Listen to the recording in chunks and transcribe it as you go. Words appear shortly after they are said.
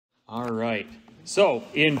All right. So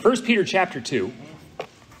in 1 Peter chapter 2,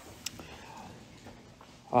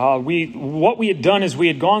 what we had done is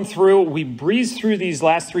we breezed through these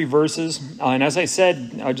last three verses. And as I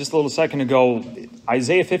said just a little second ago,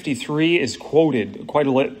 Isaiah 53 is quoted quite a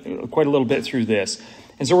little bit through this.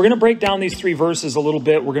 And so we're going to break down these three verses a little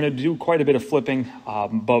bit. We're going to do quite a bit of flipping,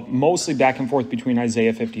 but mostly back and forth between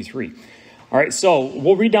Isaiah 53. All right, so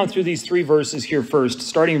we'll read down through these three verses here first,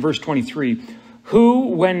 starting in verse 23. Who,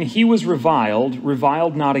 when he was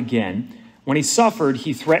reviled not again. When he suffered,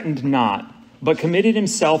 he threatened not, but committed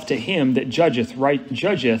himself to him that judgeth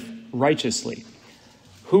righteously.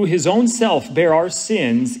 Who his own self bare our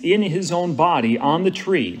sins in his own body on the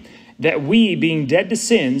tree, that we, being dead to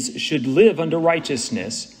sins, should live unto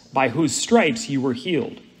righteousness, by whose stripes ye were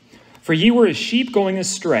healed. For ye were as sheep going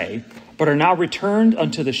astray, but are now returned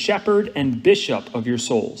unto the shepherd and bishop of your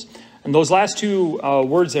souls. And those last two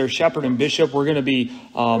words there, shepherd and bishop, we're going to be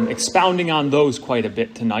expounding on those quite a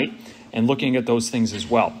bit tonight and looking at those things as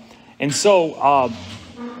well. And so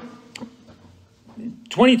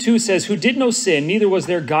 22 says, who did no sin, neither was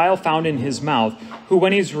there guile found in his mouth, who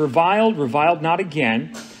when he was reviled not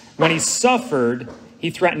again. When he suffered, he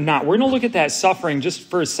threatened not. We're going to look at that suffering just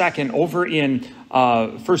for a second over in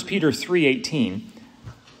 1 Peter 3:18.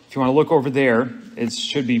 If you want to look over there, it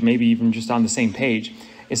should be maybe even just on the same page.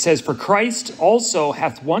 It says, for Christ also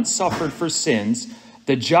hath once suffered for sins,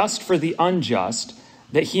 the just for the unjust,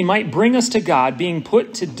 that he might bring us to God, being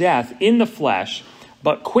put to death in the flesh,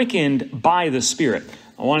 but quickened by the Spirit.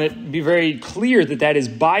 I want to be very clear that that is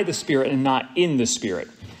by the Spirit and not in the Spirit.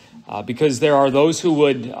 Because there are those who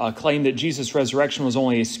would claim that Jesus' resurrection was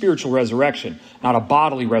only a spiritual resurrection, not a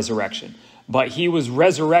bodily resurrection. But he was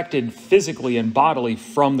resurrected physically and bodily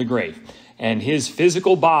from the grave. And his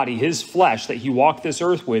physical body, his flesh that he walked this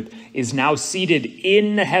earth with, is now seated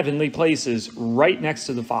in the heavenly places right next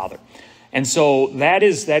to the Father. And so that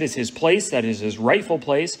is his place, that is his rightful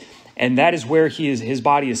place, and that is where his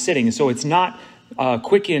body is sitting. And so it's not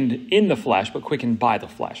quickened in the flesh, but quickened by the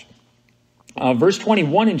flesh. Verse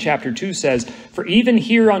 21 in chapter 2 says, for even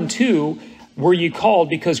hereunto were ye called,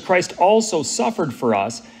 because Christ also suffered for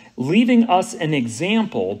us, leaving us an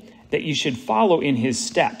example that you should follow in his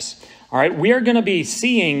steps. All right, we are going to be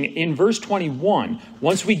seeing in verse 21,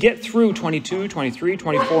 once we get through 22, 23,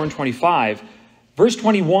 24, and 25, verse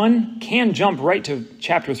 21 can jump right to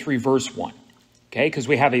chapter 3, verse 1. Okay, because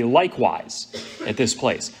we have a likewise at this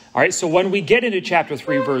place. All right, so when we get into chapter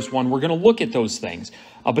 3, verse 1, we're going to look at those things.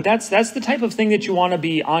 But that's the type of thing that you want to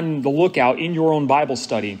be on the lookout in your own Bible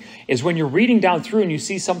study, is when you're reading down through and you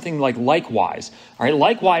see something like likewise. All right,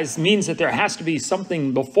 likewise means that there has to be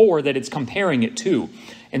something before that it's comparing it to.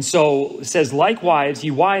 And so it says, likewise,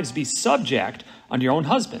 ye wives, be subject unto your own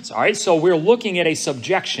husbands. All right, so we're looking at a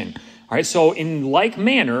subjection. All right, so in like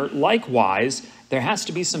manner, likewise, there has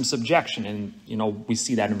to be some subjection. And, we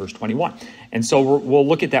see that in verse 21. And so we'll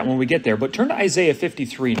look at that when we get there. But turn to Isaiah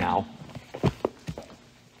 53 now.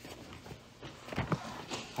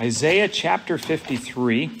 Isaiah chapter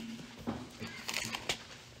 53.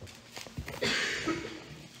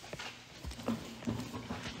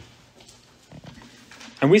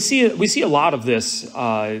 And we see a lot of this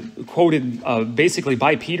quoted basically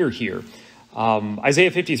by Peter here.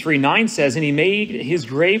 Isaiah 53:9 says, and he made his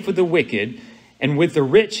grave with the wicked and with the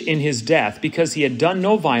rich in his death, because he had done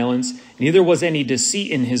no violence, neither was any deceit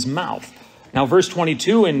in his mouth. Now, verse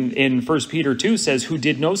 22 in 1 Peter 2 says, who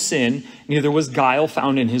did no sin, neither was guile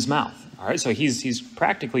found in his mouth. All right, so he's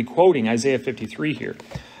practically quoting Isaiah 53 here.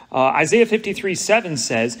 Isaiah 53:7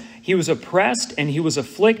 says, he was oppressed and he was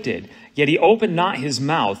afflicted, yet he opened not his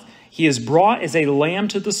mouth. He is brought as a lamb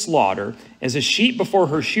to the slaughter, as a sheep before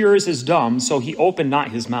her shearers is dumb, so he opened not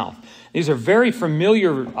his mouth. These are very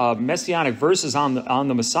familiar messianic verses on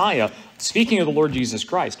the Messiah, speaking of the Lord Jesus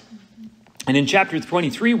Christ. And in chapter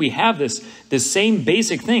 23, we have this same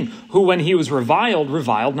basic thing. Who, when he was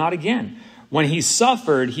reviled not again. When he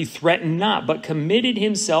suffered, he threatened not, but committed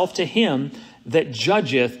himself to him that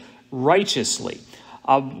judgeth righteously.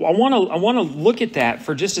 I want to look at that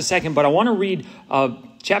for just a second, but I want to read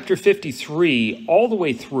chapter 53 all the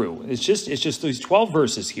way through. It's just these 12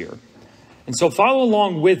 verses here. And so follow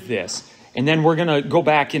along with this, and then we're going to go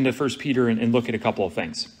back into 1 Peter and look at a couple of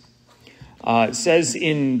things. It says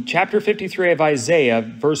in chapter 53 of Isaiah,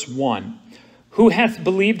 verse 1, who hath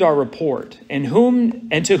believed our report, and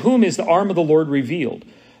to whom is the arm of the Lord revealed?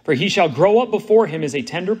 For he shall grow up before him as a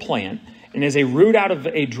tender plant, and as a root out of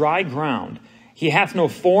a dry ground. He hath no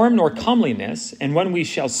form nor comeliness, and when we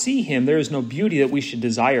shall see him, there is no beauty that we should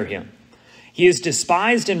desire him. He is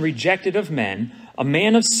despised and rejected of men, a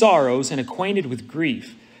man of sorrows and acquainted with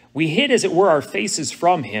grief. We hid, as it were, our faces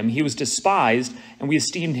from him. He was despised, and we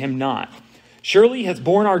esteemed him not. Surely he hath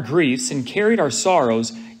borne our griefs and carried our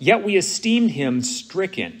sorrows, yet we esteemed him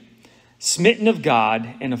stricken, smitten of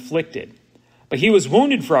God, and afflicted. But he was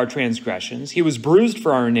wounded for our transgressions. He was bruised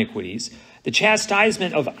for our iniquities. The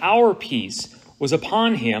chastisement of our peace was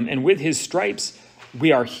upon him, and with his stripes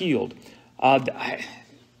we are healed.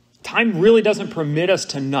 Time really doesn't permit us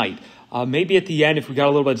tonight. Maybe at the end, if we got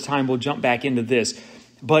a little bit of time, we'll jump back into this.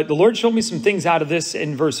 But the Lord showed me some things out of this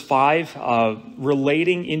in verse 5,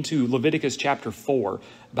 relating into Leviticus chapter 4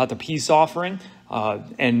 about the peace offering.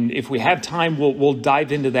 And if we have time, we'll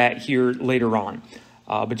dive into that here later on.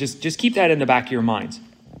 But just keep that in the back of your minds.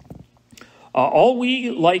 All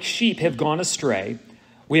we like sheep have gone astray.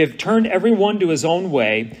 We have turned every one to his own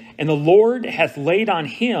way, and the Lord hath laid on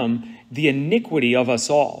him the iniquity of us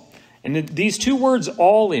all. And these two words,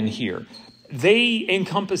 all, in here, they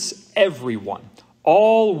encompass everyone.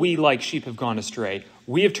 All we like sheep have gone astray.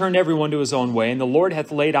 We have turned everyone to his own way, and the Lord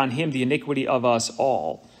hath laid on him the iniquity of us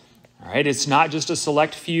all. All right, it's not just a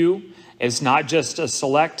select few. It's not just a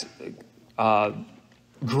select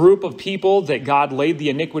group of people that God laid the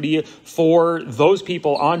iniquity for those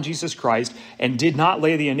people on Jesus Christ and did not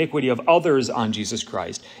lay the iniquity of others on Jesus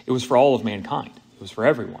Christ. It was for all of mankind. It was for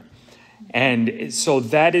everyone. And so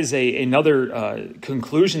that is another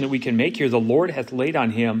conclusion that we can make here. The Lord hath laid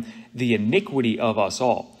on him the iniquity of us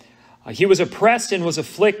all. He was oppressed and was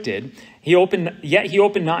afflicted, yet he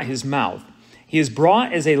opened not his mouth. He is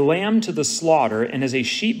brought as a lamb to the slaughter, and as a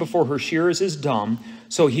sheep before her shearers is dumb,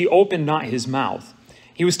 so he opened not his mouth.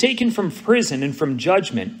 He was taken from prison and from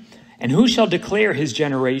judgment, and who shall declare his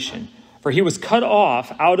generation? For he was cut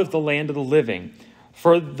off out of the land of the living.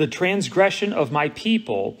 For the transgression of my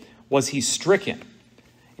people was he stricken.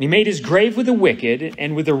 And he made his grave with the wicked,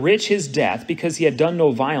 and with the rich his death, because he had done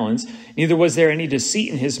no violence, neither was there any deceit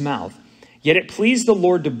in his mouth. Yet it pleased the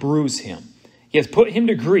Lord to bruise him. He hath put him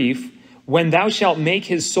to grief. When thou shalt make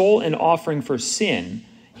his soul an offering for sin,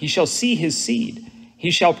 he shall see his seed.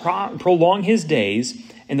 He shall prolong his days,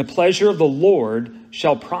 and the pleasure of the Lord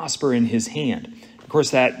shall prosper in his hand. Of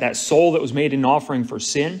course, that soul that was made an offering for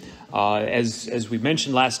sin, as we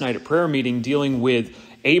mentioned last night at prayer meeting, dealing with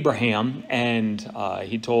Abraham, and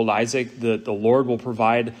he told Isaac that the Lord will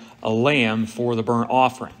provide a lamb for the burnt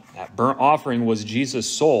offering. That burnt offering was Jesus'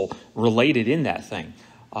 soul related in that thing,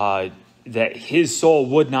 that his soul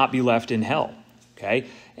would not be left in hell. Okay,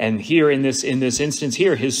 and here in this instance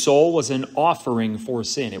here, his soul was an offering for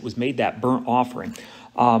sin. It was made that burnt offering.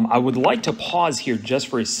 I would like to pause here just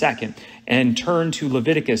for a second and turn to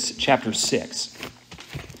Leviticus chapter 6.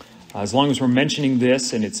 As long as we're mentioning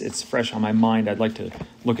this and it's fresh on my mind, I'd like to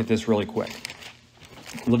look at this really quick.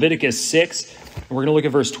 Leviticus 6, we're going to look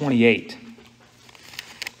at verse 28.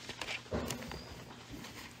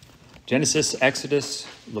 Genesis, Exodus,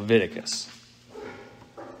 Leviticus.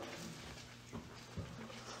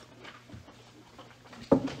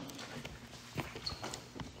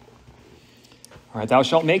 All right, thou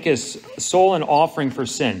shalt make his soul an offering for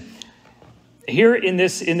sin. Here in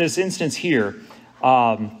this instance here,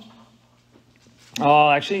 actually,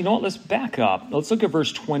 you know what? Let's back up. Let's look at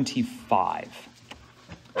verse 25.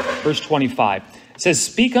 Verse 25. It says,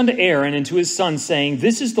 "Speak unto Aaron and to his sons, saying,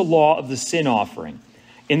 This is the law of the sin offering.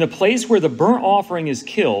 In the place where the burnt offering is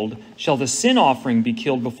killed, shall the sin offering be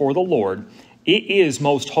killed before the Lord. It is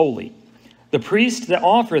most holy. The priest that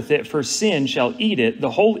offereth it for sin shall eat it.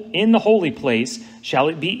 In the holy place shall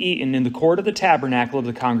it be eaten in the court of the tabernacle of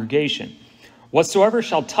the congregation. Whatsoever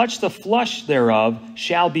shall touch the flesh thereof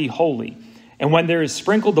shall be holy. And when there is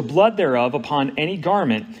sprinkled the blood thereof upon any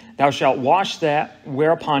garment, thou shalt wash that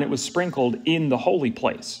whereupon it was sprinkled in the holy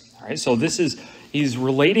place." All right, so he's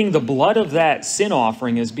relating the blood of that sin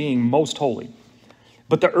offering as being most holy.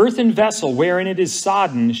 "But the earthen vessel wherein it is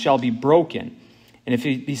sodden shall be broken. And if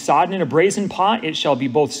it be sodden in a brazen pot, it shall be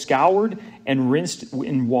both scoured and rinsed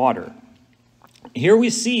in water." Here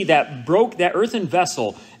we see that earthen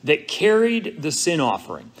vessel that carried the sin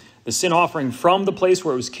offering. The sin offering from the place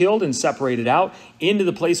where it was killed and separated out into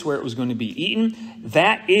the place where it was going to be eaten.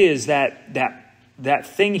 That is that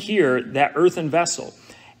thing here, that earthen vessel.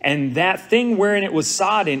 And that thing wherein it was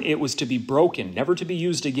sodden, it was to be broken, never to be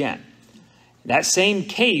used again. That same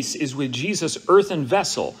case is with Jesus' earthen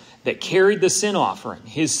vessel that carried the sin offering.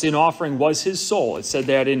 His sin offering was his soul. It said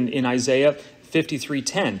that in Isaiah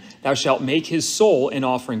 53:10, "Thou shalt make his soul an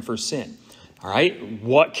offering for sin." All right,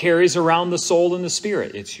 what carries around the soul and the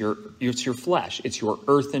spirit? It's your flesh. It's your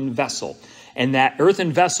earthen vessel, and that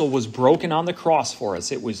earthen vessel was broken on the cross for us.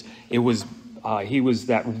 That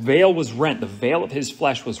veil was rent. The veil of his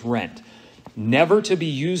flesh was rent, never to be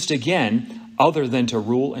used again other than to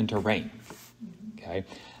rule and to reign. Okay,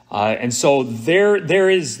 and so there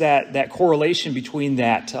is that correlation between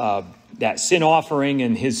that sin offering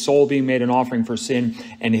and his soul being made an offering for sin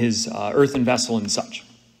and his earthen vessel and such.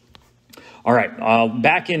 All right,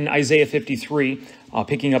 back in Isaiah 53,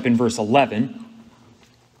 picking up in verse 11.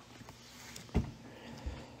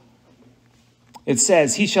 It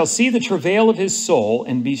says, "He shall see the travail of his soul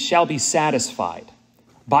and shall be satisfied.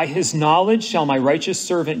 By his knowledge shall my righteous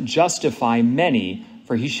servant justify many,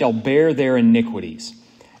 for he shall bear their iniquities.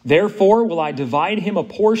 Therefore will I divide him a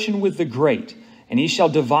portion with the great, and he shall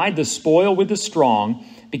divide the spoil with the strong,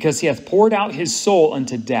 because he hath poured out his soul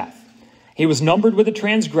unto death. He was numbered with the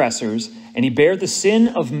transgressors, and he bare the sin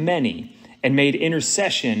of many, and made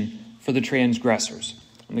intercession for the transgressors."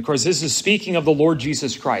 And of course, this is speaking of the Lord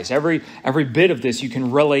Jesus Christ. Every bit of this you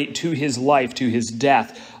can relate to his life, to his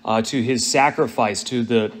death, to his sacrifice, to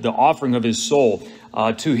the offering of his soul,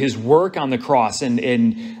 to his work on the cross, and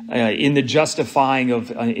in the justifying of,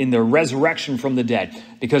 in the resurrection from the dead,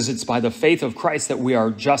 because it's by the faith of Christ that we are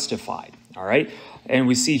justified. All right, and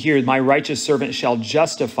we see here, "My righteous servant shall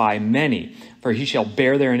justify many, for he shall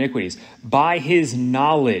bear their iniquities. By his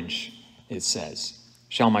knowledge," it says,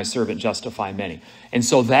 "shall my servant justify many." And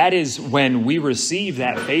so that is when we receive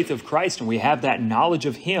that faith of Christ and we have that knowledge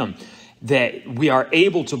of him, that we are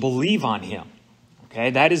able to believe on him. Okay,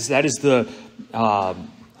 that is the,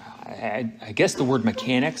 I guess the word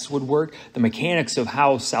mechanics would work. The mechanics of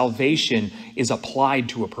how salvation is applied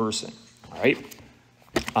to a person. All right.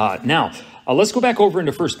 Now, let's go back over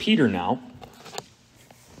into 1 Peter now.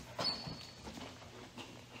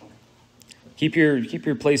 Keep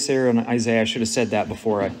your place there on Isaiah. I should have said that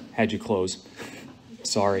before I had you close.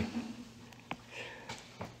 Sorry.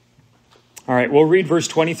 All right, we'll read verse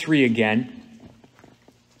 23 again.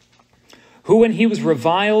 "Who when he was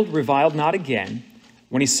reviled not again.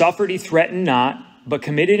 When he suffered, he threatened not, but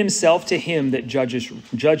committed himself to him that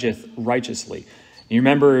judgeth righteously." You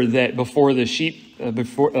remember that before the sheep,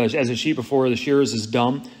 as a sheep before the shearers is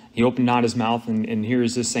dumb, he opened not his mouth, and here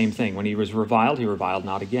is the same thing. When he was reviled, he reviled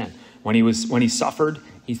not again. When he suffered,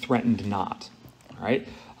 he threatened not. All right.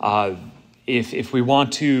 If we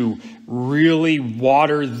want to really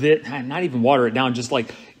water that, not even water it down, just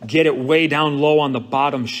like get it way down low on the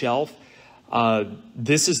bottom shelf,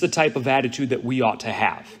 this is the type of attitude that we ought to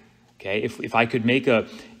have. Okay. If I could make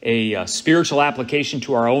a spiritual application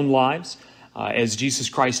to our own lives, as Jesus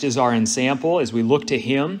Christ is our ensample, as we look to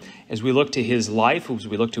him, as we look to his life, as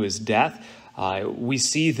we look to his death, we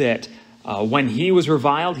see that when he was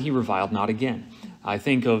reviled, he reviled not again. I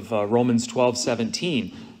think of Romans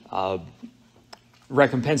 12:17.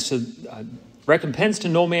 Recompense to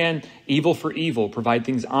no man evil for evil. Provide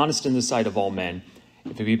things honest in the sight of all men.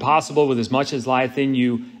 If it be possible, with as much as lieth in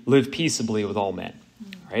you, live peaceably with all men.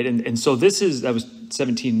 Right? And so that was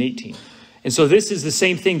 17 and 18. And so this is the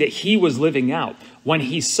same thing that he was living out. When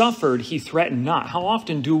he suffered, he threatened not. How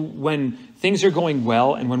often when things are going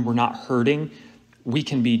well and when we're not hurting, we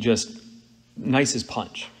can be just nice as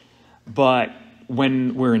punch. But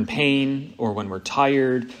when we're in pain, or when we're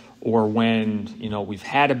tired, or when we've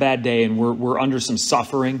had a bad day and we're under some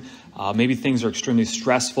suffering, maybe things are extremely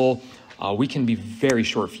stressful, we can be very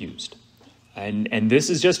short-fused. And this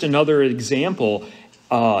is just another example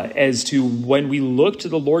as to when we look to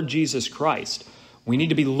the Lord Jesus Christ, we need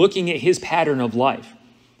to be looking at his pattern of life.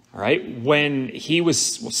 All right, when he was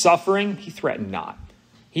suffering, he threatened not.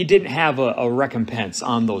 He didn't have a recompense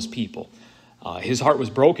on those people. His heart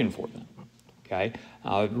was broken for them. Okay,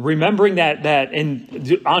 remembering that,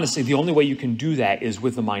 and honestly, the only way you can do that is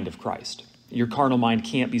with the mind of Christ. Your carnal mind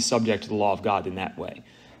can't be subject to the law of God in that way.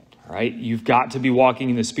 All right, you've got to be walking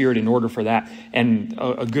in the Spirit in order for that. And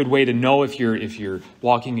a good way to know if you're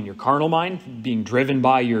walking in your carnal mind, being driven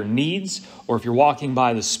by your needs, or if you're walking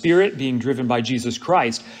by the Spirit, being driven by Jesus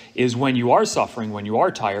Christ, is when you are suffering, when you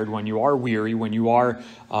are tired, when you are weary, when you are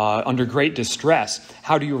under great distress.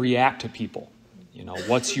 How do you react to people?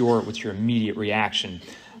 What's your immediate reaction?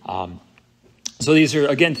 So these are,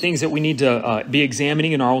 again, things that we need to be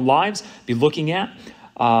examining in our own lives, be looking at.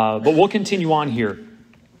 But we'll continue on here.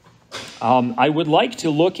 I would like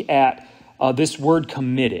to look at this word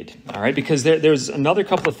committed, all right, because there's another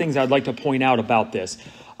couple of things I'd like to point out about this.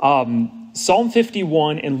 Psalm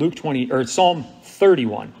 51 and Psalm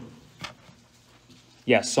 31.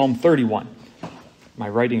 Yes, Psalm 31. My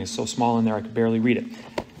writing is so small in there I could barely read it.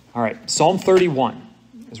 All right, Psalm 31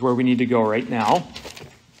 is where we need to go right now.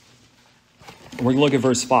 And we're going to look at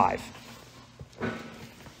verse 5.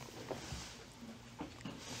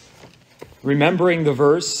 Remembering the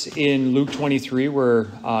verse in Luke 23 where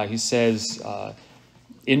he says,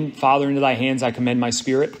 Father, into thy hands I commend my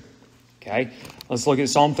spirit. Okay, let's look at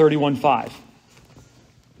Psalm 31:5.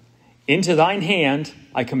 Into thine hand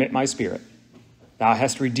I commit my spirit. Thou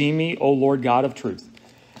hast redeemed me, O Lord God of truth.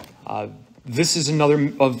 This is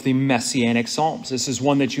another of the Messianic Psalms. This is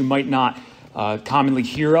one that you might not commonly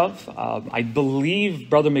hear of. I believe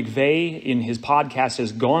Brother McVeigh in his podcast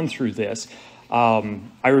has gone through this. I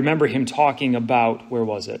remember him talking about, where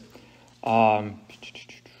was it?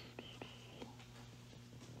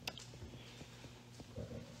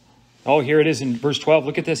 Here it is in verse 12.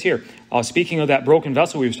 Look at this here. Speaking of that broken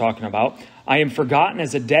vessel we was talking about, I am forgotten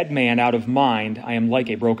as a dead man out of mind. I am like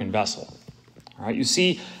a broken vessel. All right, you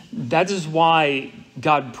see, that is why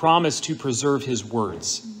God promised to preserve his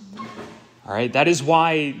words. All right, that is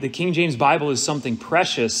why the King James Bible is something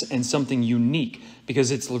precious and something unique,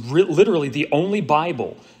 because it's literally the only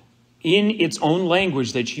Bible in its own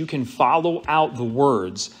language that you can follow out the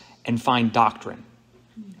words and find doctrine.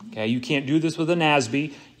 Okay, you can't do this with a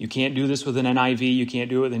NASB. You can't do this with an NIV. You can't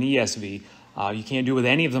do it with an ESV. You can't do it with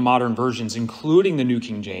any of the modern versions, including the New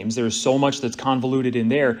King James. There's so much that's convoluted in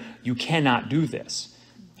there. You cannot do this.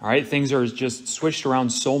 All right, things are just switched around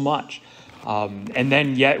so much. And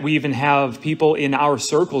then yet we even have people in our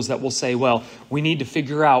circles that will say, well, we need to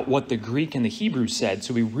figure out what the Greek and the Hebrew said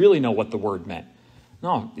so we really know what the word meant.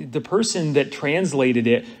 No, the person that translated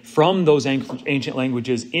it from those ancient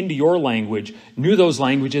languages into your language knew those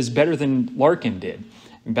languages better than Larkin did,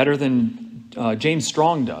 better than James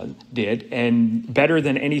Strong did, and better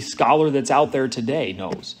than any scholar that's out there today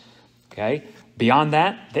knows. Okay? Beyond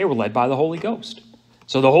that, they were led by the Holy Ghost.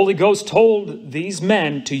 So the Holy Ghost told these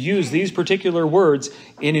men to use these particular words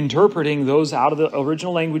in interpreting those out of the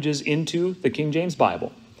original languages into the King James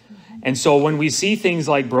Bible. And so when we see things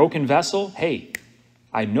like broken vessel, hey,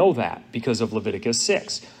 I know that because of Leviticus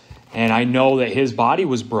 6. And I know that his body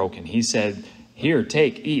was broken. He said, here,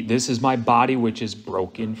 take, eat. This is my body which is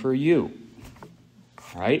broken for you.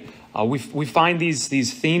 All right? We find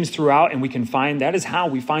these themes throughout, and we can find, that is how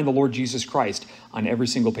we find the Lord Jesus Christ on every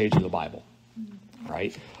single page of the Bible.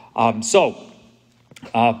 Right?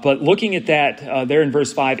 But looking at that there in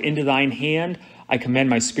verse 5, into thine hand I commend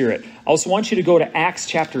my spirit. I also want you to go to Acts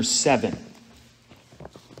chapter 7.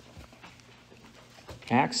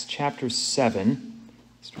 Acts chapter 7.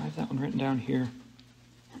 Do I have that one written down here?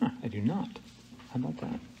 I do not. How about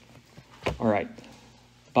that? All right.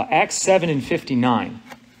 But Acts 7 and 59.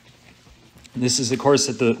 This is, of course,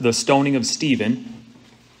 at the stoning of Stephen.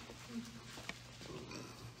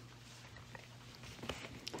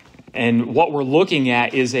 And what we're looking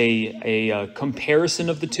at is a comparison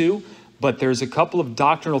of the two, but there's a couple of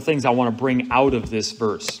doctrinal things I want to bring out of this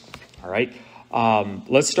verse. All right.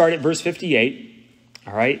 Let's start at verse 58.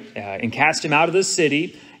 All right. And cast him out of the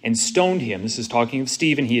city and stoned him. This is talking of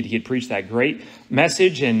Stephen. He had preached that great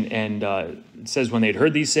message. And it says when they had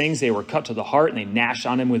heard these things, they were cut to the heart and they gnashed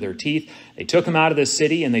on him with their teeth. They took him out of the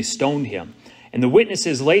city and they stoned him. And the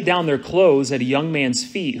witnesses laid down their clothes at a young man's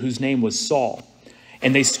feet whose name was Saul.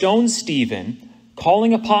 And they stoned Stephen,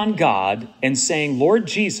 calling upon God and saying, Lord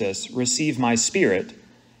Jesus, receive my spirit.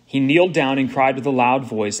 He kneeled down and cried with a loud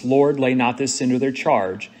voice, Lord, lay not this sin to their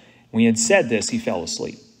charge. When he had said this, he fell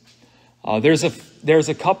asleep. There's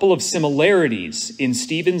a couple of similarities in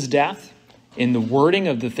Stephen's death, in the wording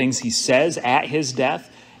of the things he says at his death,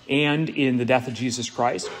 and in the death of Jesus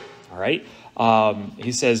Christ. All right.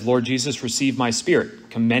 He says, Lord Jesus, receive my spirit,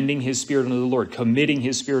 commending his spirit unto the Lord, committing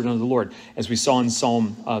his spirit unto the Lord, as we saw in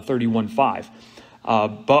Psalm 31:5.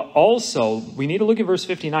 But also, we need to look at verse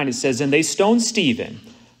 59. It says, and they stoned Stephen,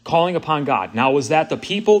 calling upon God. Now, was that the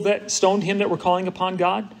people that stoned him that were calling upon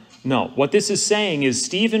God? No. What this is saying is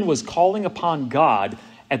Stephen was calling upon God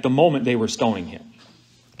at the moment they were stoning him.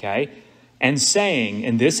 Okay? And saying,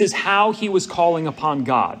 and this is how he was calling upon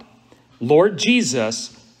God, Lord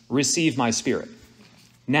Jesus, receive my spirit.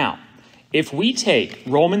 Now, if we take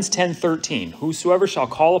Romans 10:13, whosoever shall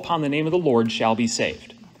call upon the name of the Lord shall be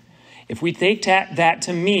saved. If we take that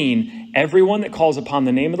to mean everyone that calls upon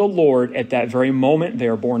the name of the Lord at that very moment, they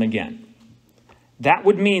are born again. That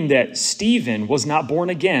would mean that Stephen was not born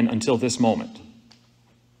again until this moment.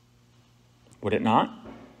 Would it not?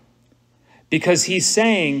 Because he's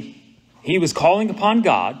saying he was calling upon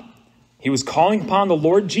God. He was calling upon the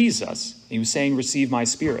Lord Jesus. He was saying, receive my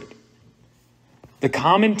spirit. The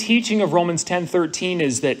common teaching of Romans 10:13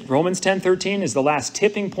 is that Romans 10:13 is the last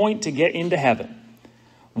tipping point to get into heaven.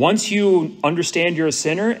 Once you understand you're a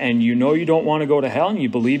sinner and you know you don't want to go to hell and you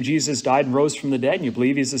believe Jesus died and rose from the dead and you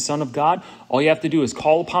believe he's the Son of God, all you have to do is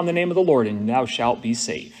call upon the name of the Lord and thou shalt be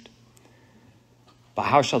saved. But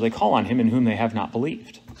how shall they call on him in whom they have not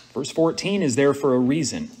believed? Verse 14 is there for a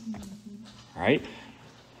reason. All right?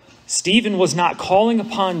 Stephen was not calling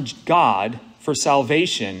upon God for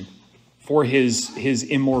salvation for his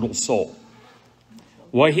immortal soul.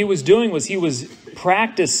 What he was doing was he was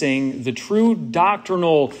practicing the true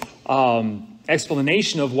doctrinal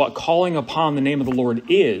explanation of what calling upon the name of the Lord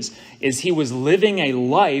is he was living a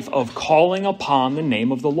life of calling upon the name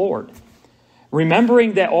of the Lord.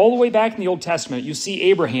 Remembering that all the way back in the Old Testament, you see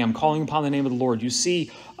Abraham calling upon the name of the Lord. You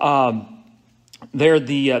see there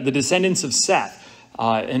the descendants of Seth.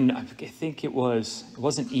 And I think it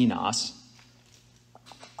wasn't Enos.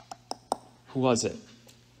 Who was it?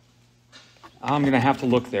 I'm going to have to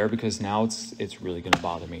look there because now it's really going to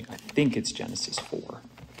bother me. I think it's Genesis 4.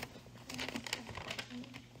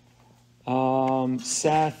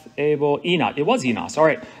 Seth, Abel, Enoch. It was Enos. All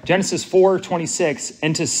right. Genesis 4:26.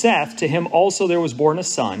 And to Seth, to him also there was born a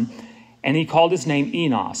son, and he called his name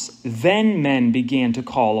Enos. Then men began to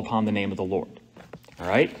call upon the name of the Lord. All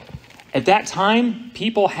right. At that time,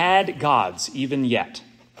 people had gods even yet.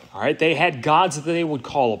 All right. They had gods that they would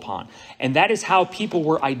call upon. And that is how people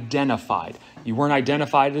were identified. You weren't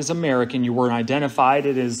identified as American. You weren't identified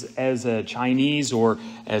as a Chinese or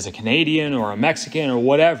as a Canadian or a Mexican or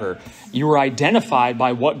whatever. You were identified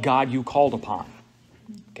by what God you called upon.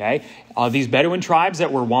 Okay? These Bedouin tribes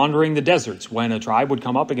that were wandering the deserts, when a tribe would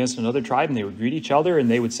come up against another tribe and they would greet each other and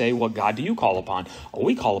they would say, what God do you call upon? Oh,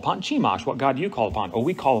 we call upon Chemosh. What God do you call upon? Oh,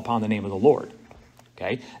 we call upon the name of the Lord.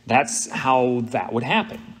 Okay? That's how that would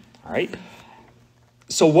happen. All right?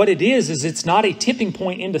 So what it is it's not a tipping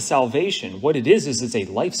point into salvation. What it is it's a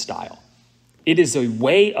lifestyle. It is a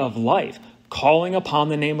way of life, calling upon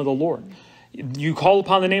the name of the Lord. You call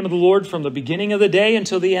upon the name of the Lord from the beginning of the day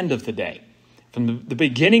until the end of the day. From the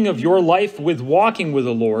beginning of your life with walking with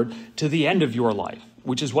the Lord to the end of your life,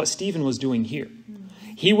 which is what Stephen was doing here.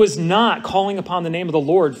 He was not calling upon the name of the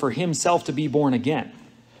Lord for himself to be born again.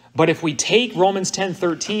 But if we take Romans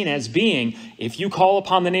 10:13 as being, if you call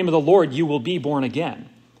upon the name of the Lord, you will be born again.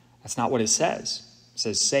 That's not what it says. It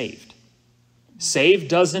says saved. Saved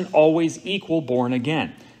doesn't always equal born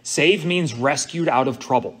again. Saved means rescued out of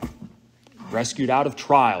trouble, rescued out of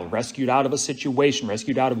trial, rescued out of a situation,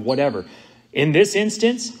 rescued out of whatever. In this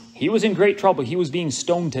instance, he was in great trouble. He was being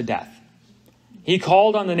stoned to death. He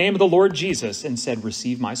called on the name of the Lord Jesus and said,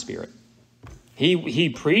 receive my spirit. He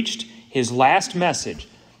preached his last message.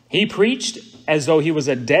 He preached as though he was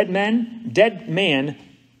a dead man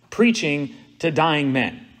preaching to dying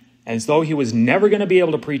men, as though he was never going to be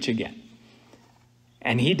able to preach again.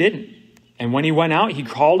 And he didn't. And when he went out, he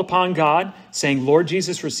called upon God, saying, Lord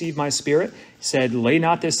Jesus, receive my spirit. He said, lay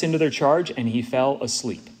not this sin to their charge, and he fell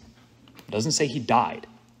asleep. It doesn't say he died.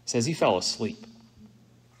 It says he fell asleep.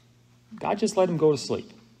 God just let him go to sleep.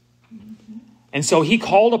 And so he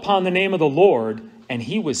called upon the name of the Lord, and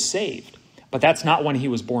he was saved. But that's not when he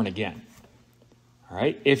was born again. All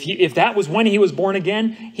right? If that was when he was born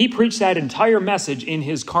again, he preached that entire message in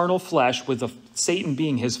his carnal flesh with Satan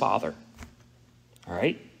being his father. All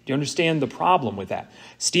right? Do you understand the problem with that?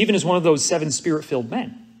 Stephen is one of those 7 spirit-filled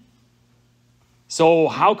men. So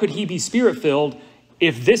how could he be spirit-filled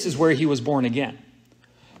if this is where he was born again?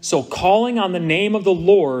 So calling on the name of the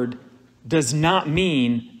Lord does not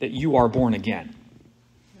mean that you are born again.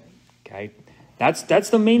 Okay? That's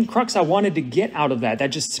the main crux I wanted to get out of that. That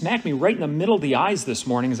just smacked me right in the middle of the eyes this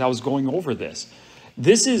morning as I was going over this.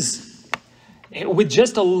 This is, with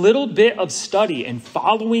just a little bit of study and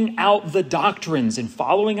following out the doctrines and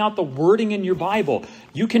following out the wording in your Bible,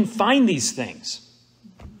 you can find these things.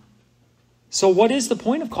 So what is the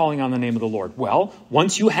point of calling on the name of the Lord? Well,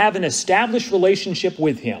 once you have an established relationship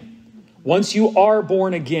with him, once you are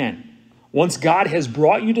born again, once God has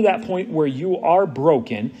brought you to that point where you are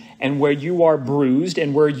broken and where you are bruised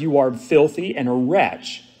and where you are filthy and a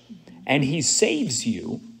wretch, and he saves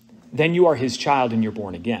you, then you are his child and you're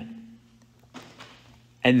born again.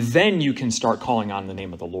 And then you can start calling on the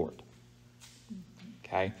name of the Lord.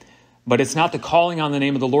 Okay? But it's not the calling on the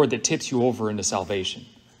name of the Lord that tips you over into salvation.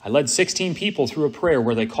 I led 16 people through a prayer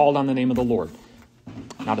where they called on the name of the Lord.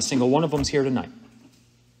 Not a single one of them is here tonight.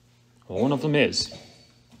 Well, one of them is.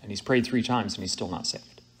 And he's prayed 3 times and he's still not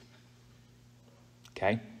saved.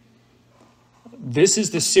 Okay? This is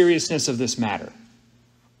the seriousness of this matter.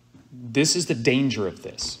 This is the danger of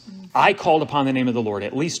this. I called upon the name of the Lord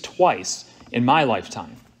at least twice in my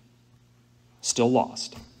lifetime. Still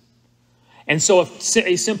lost. And so if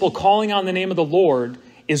a simple calling on the name of the Lord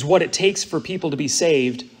is what it takes for people to be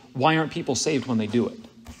saved, why aren't people saved when they do it?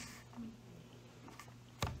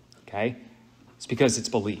 Okay? It's because it's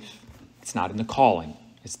belief. It's not in the calling.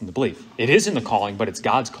 It's in the belief. It is in the calling, but it's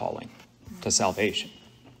God's calling to salvation.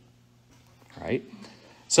 All right?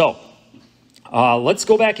 So, let's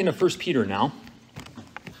go back into 1 Peter now.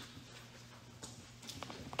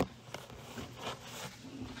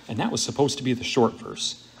 And that was supposed to be the short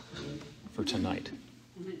verse for tonight.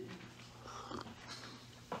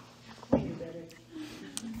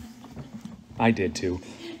 I did too.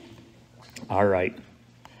 All right.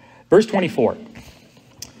 Verse 24.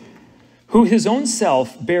 Who his own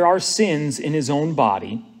self bare our sins in his own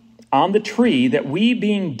body on the tree, that we,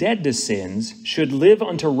 being dead to sins, should live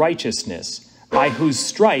unto righteousness, by whose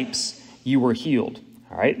stripes you were healed.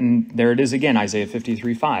 All right, and there it is again. Isaiah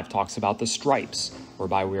 53:5 talks about the stripes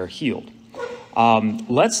whereby we are healed.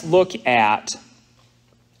 Let's look at,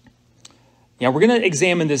 we're going to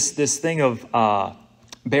examine this thing of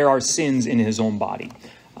bear our sins in his own body.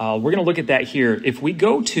 We're going to look at that here. If we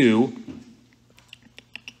go to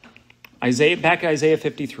back at Isaiah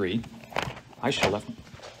 53, I should have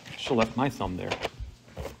left my thumb there.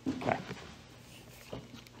 Okay.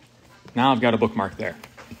 Now I've got a bookmark there.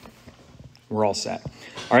 We're all set.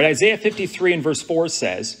 All right, Isaiah 53 and verse 4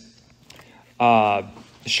 says,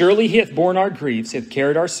 surely he hath borne our griefs, hath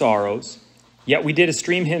carried our sorrows, yet we did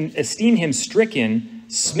esteem him stricken,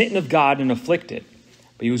 smitten of God, and afflicted.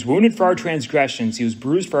 But he was wounded for our transgressions, he was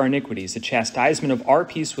bruised for our iniquities. The chastisement of our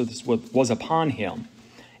peace was upon him,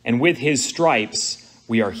 and with his stripes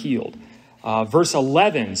we are healed. Verse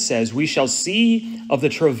 11 says, we shall see of the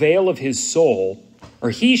travail of his soul,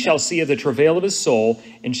 or he shall see of the travail of his soul,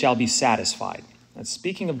 and shall be satisfied. That's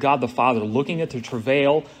speaking of God the Father, looking at the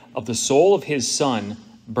travail of the soul of his Son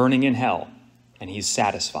burning in hell, and he's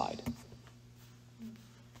satisfied.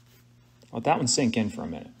 Let that one sink in for a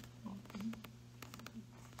minute.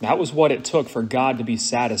 That was what it took for God to be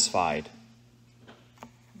satisfied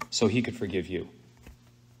so he could forgive you.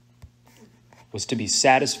 Was to be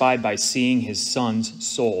satisfied by seeing his Son's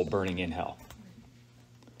soul burning in hell.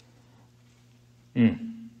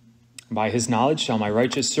 By his knowledge shall my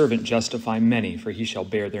righteous servant justify many, for he shall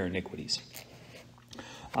bear their iniquities.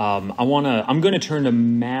 I'm going to turn to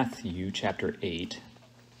Matthew chapter 8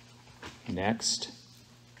 next.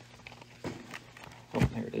 Oh,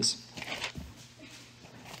 there it is.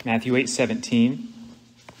 Matthew 8:17.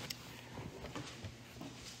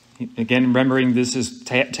 Again, remembering this is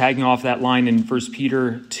tagging off that line in 1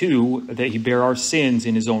 Peter 2, that he bare our sins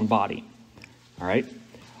in his own body. All right.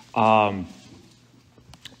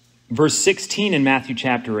 Verse 16 in Matthew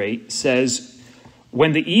chapter 8 says,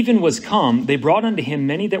 when the even was come, they brought unto him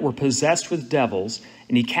many that were possessed with devils,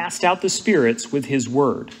 and he cast out the spirits with his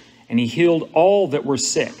word, and he healed all that were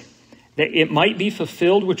sick, that it might be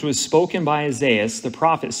fulfilled which was spoken by Isaiah the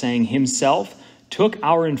prophet, saying, himself took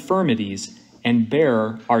our infirmities and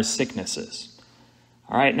bear our sicknesses.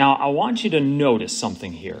 All right, now I want you to notice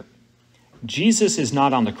something here. Jesus is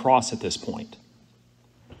not on the cross at this point,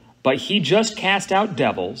 but he just cast out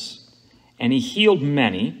devils, and he healed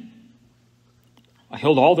many,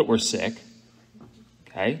 healed all that were sick,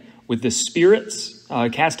 okay, with the spirits,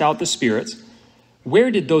 cast out the spirits. Where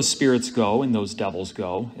did those spirits go and those devils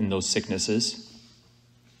go and those sicknesses?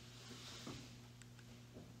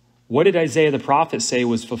 What did Isaiah the prophet say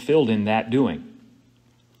was fulfilled in that doing?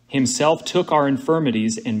 Himself took our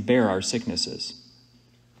infirmities and bare our sicknesses.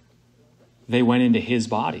 They went into his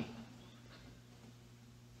body.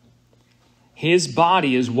 His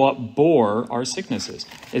body is what bore our sicknesses.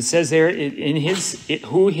 It says there,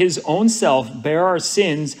 who his own self bare our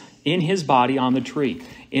sins in his body on the tree.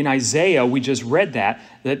 In Isaiah, we just read that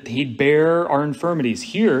he'd bear our infirmities.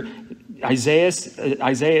 Here, Isaiah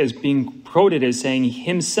is being quoted as saying,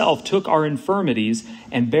 himself took our infirmities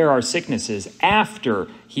and bare our sicknesses after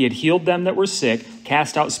he had healed them that were sick,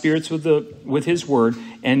 cast out spirits with his word,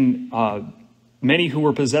 and many who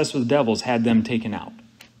were possessed with devils had them taken out.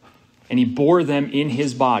 And he bore them in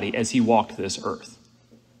his body as he walked this earth.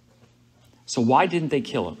 So why didn't they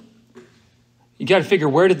kill him? You got to figure,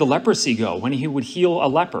 where did the leprosy go? When he would heal a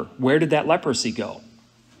leper, where did that leprosy go?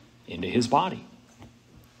 Into his body.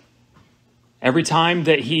 Every time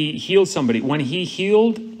that he healed somebody, when he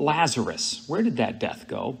healed Lazarus, where did that death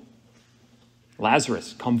go?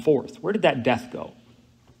 Lazarus, come forth. Where did that death go?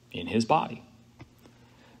 In his body.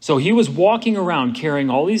 So he was walking around carrying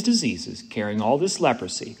all these diseases, carrying all this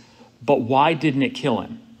leprosy. But why didn't it kill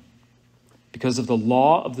him? Because of the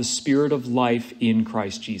law of the Spirit of life in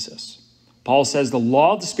Christ Jesus. Paul says the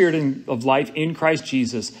law of the Spirit of life in Christ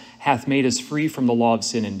Jesus hath made us free from the law of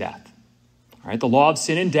sin and death. All right, the law of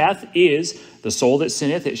sin and death is the soul that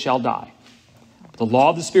sinneth, it shall die. The law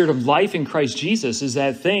of the Spirit of life in Christ Jesus is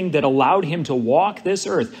that thing that allowed him to walk this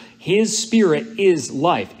earth. His Spirit is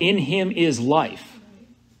life. In him is life.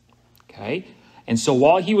 Okay? And so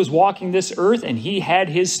while he was walking this earth and he had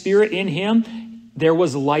his Spirit in him, there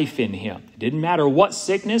was life in him. It didn't matter what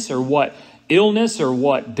sickness or what illness or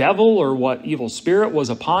what devil or what evil spirit was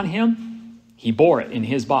upon him. He bore it in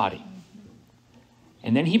his body.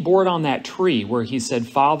 And then he bore it on that tree where he said,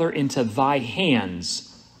 Father, into thy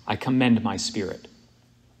hands I commend my spirit.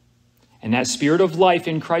 And that spirit of life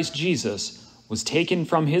in Christ Jesus was taken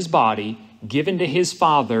from his body, given to his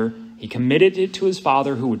Father. He committed it to his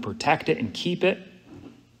Father who would protect it and keep it.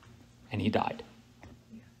 And he died.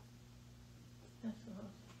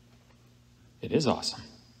 It is awesome.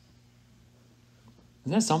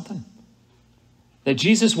 Isn't that something? That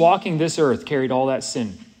Jesus walking this earth carried all that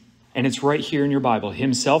sin. And it's right here in your Bible.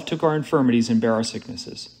 Himself took our infirmities and bare our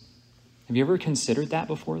sicknesses. Have you ever considered that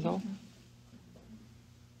before, though?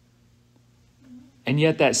 And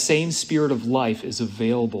yet that same spirit of life is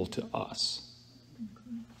available to us.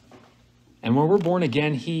 And when we're born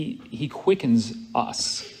again, he quickens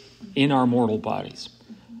us in our mortal bodies.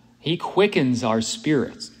 He quickens our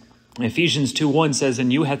spirits. Ephesians 2:1 says,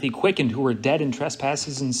 and you hath he quickened who were dead in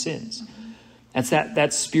trespasses and sins. That's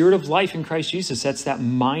that spirit of life in Christ Jesus. That's that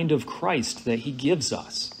mind of Christ that he gives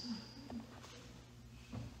us.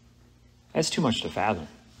 That's too much to fathom.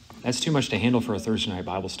 That's too much to handle for a Thursday night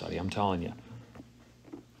Bible study, I'm telling you.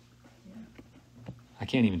 I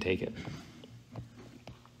can't even take it.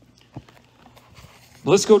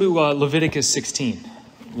 Let's go to Leviticus 16.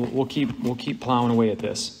 We'll keep plowing away at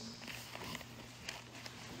this.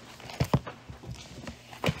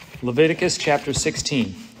 Leviticus chapter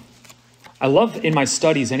 16. I love in my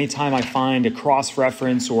studies, anytime I find a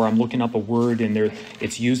cross-reference or I'm looking up a word and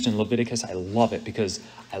it's used in Leviticus, I love it because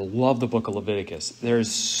I love the book of Leviticus.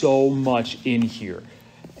 There's so much in here.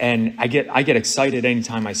 And I get excited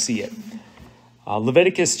anytime I see it.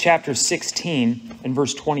 Leviticus chapter 16 and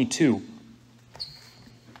verse 22.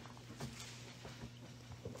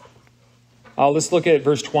 Let's look at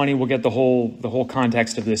verse 20. We'll get the whole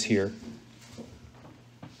context of this here.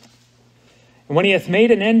 And when he hath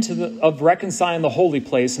made an end of reconciling the holy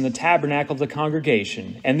place and the tabernacle of the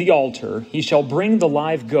congregation and the altar, he shall bring the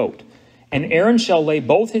live goat. And Aaron shall lay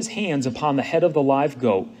both his hands upon the head of the live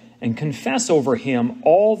goat and confess over him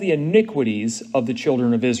all the iniquities of the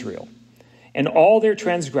children of Israel, and all their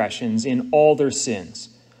transgressions in all their sins.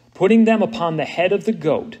 Putting them upon the head of the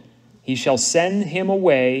goat, he shall send him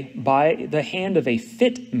away by the hand of a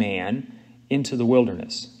fit man into the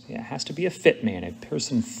wilderness. Yeah, it has to be a fit man, a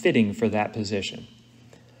person fitting for that position.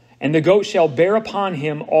 And the goat shall bear upon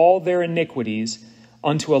him all their iniquities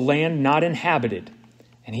unto a land not inhabited,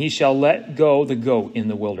 and he shall let go the goat in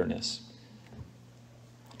the wilderness,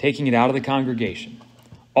 taking it out of the congregation.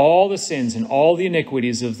 All the sins and all the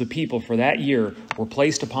iniquities of the people for that year were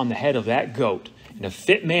placed upon the head of that goat. And a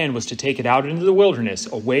fit man was to take it out into the wilderness,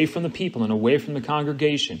 away from the people and away from the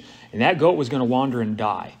congregation. And that goat was going to wander and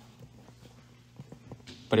die.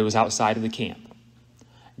 But it was outside of the camp.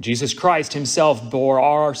 Jesus Christ himself bore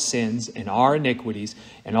our sins and our iniquities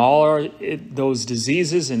and all those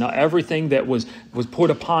diseases and everything that was put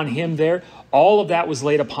upon him there. All of that was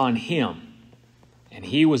laid upon him. And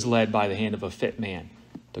he was led by the hand of a fit man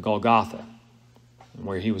to Golgotha,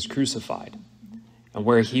 where he was crucified, and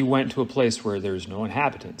where he went to a place where there's no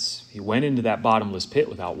inhabitants. He went into that bottomless pit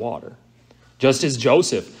without water. Just as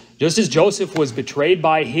Joseph was betrayed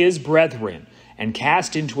by his brethren and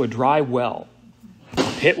cast into a dry well,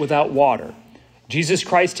 a pit without water, Jesus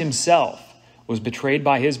Christ himself was betrayed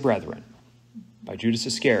by his brethren, by Judas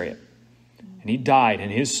Iscariot, and he died,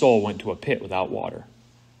 and his soul went to a pit without water.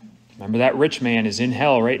 Remember, that rich man is in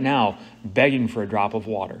hell right now, begging for a drop of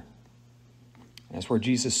water. And that's where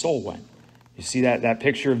Jesus' soul went. You see that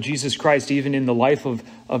picture of Jesus Christ even in the life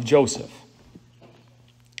of Joseph.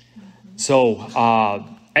 So,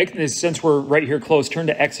 since we're right here close, turn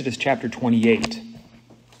to Exodus chapter 28.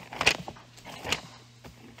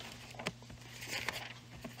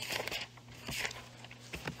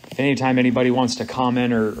 Anytime anybody wants to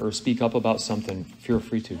comment or speak up about something, feel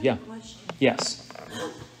free to. Yeah. Yes.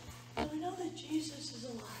 We know that Jesus is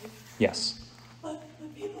alive. Yes. But when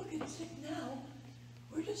people get sick now,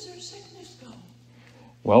 where does their sickness go?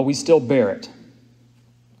 Well, we still bear it.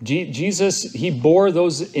 Jesus, he bore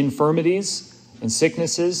those infirmities and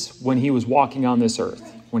sicknesses when he was walking on this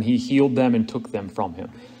earth, when he healed them and took them from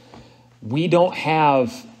him. We don't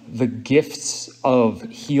have the gifts of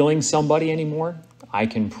healing somebody anymore. I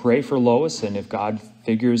can pray for Lois, and if God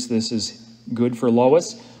figures this is good for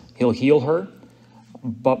Lois, he'll heal her.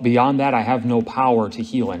 But beyond that, I have no power to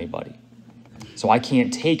heal anybody. So I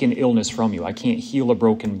can't take an illness from you. I can't heal a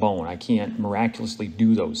broken bone. I can't miraculously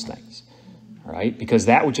do those things. All right? Because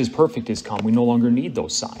that which is perfect is come. We no longer need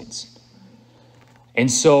those signs. And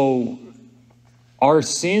so our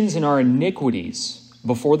sins and our iniquities,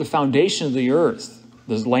 before the foundation of the earth,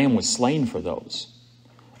 the Lamb was slain for those.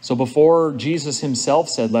 So before Jesus himself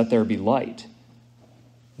said, let there be light,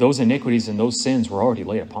 those iniquities and those sins were already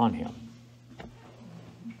laid upon him.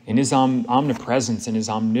 In his omnipresence and his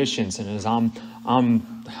omniscience and his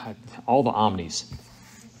all the omnis.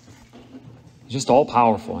 He's just all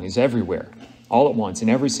powerful and he's everywhere, all at once, and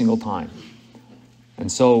every single time.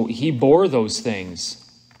 And so he bore those things.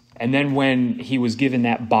 And then when he was given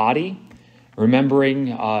that body, remembering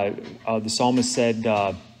the psalmist said,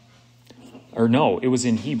 or no, it was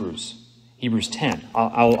in Hebrews 10.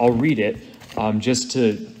 I'll read it just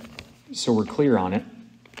so we're clear on it.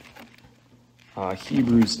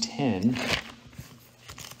 Hebrews 10.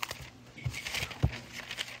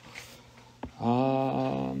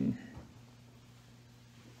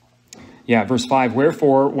 Verse 5.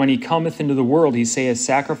 Wherefore, when he cometh into the world, he saith,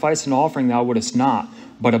 sacrifice and offering thou wouldest not,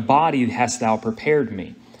 but a body hast thou prepared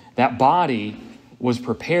me. That body was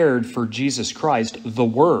prepared for Jesus Christ, the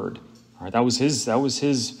Word. All right, that was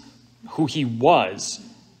his who he was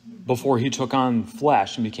before he took on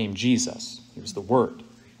flesh and became Jesus. He was the Word.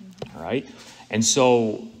 All right. And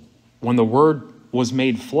so when the Word was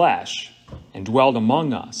made flesh and dwelled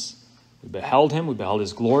among us, we beheld him, we beheld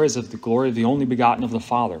his glory as of the glory of the only begotten of the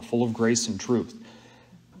Father, full of grace and truth.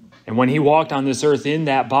 And when he walked on this earth in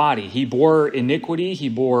that body, he bore iniquity, he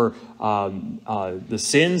bore the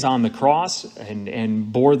sins on the cross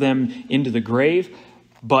and bore them into the grave,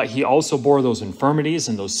 but he also bore those infirmities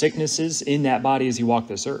and those sicknesses in that body as he walked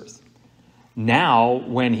this earth. Now,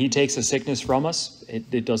 when he takes a sickness from us,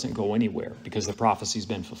 it doesn't go anywhere because the prophecy's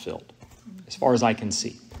been fulfilled, as far as I can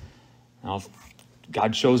see. Now, if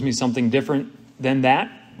God shows me something different than that,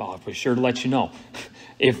 I'll be sure to let you know.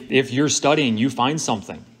 If you're studying, you find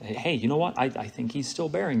something, hey, you know what? I think he's still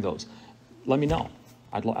bearing those. Let me know.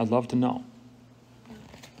 I'd love to know.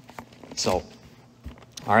 So,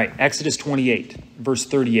 all right, Exodus 28, verse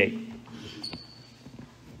 38.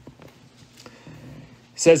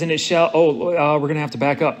 It says, and it shall, we're going to have to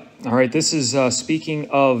back up. All right, this is speaking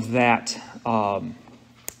of that, the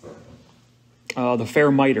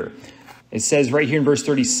fair mitre. It says right here in verse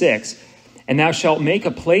 36, and thou shalt make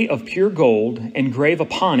a plate of pure gold, and grave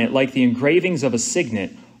upon it like the engravings of a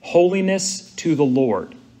signet, holiness to the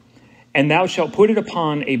Lord. And thou shalt put it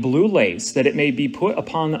upon a blue lace, that it may be put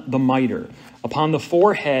upon the mitre. Upon the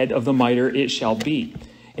forehead of the mitre it shall be.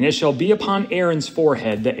 And it shall be upon Aaron's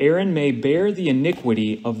forehead, that Aaron may bear the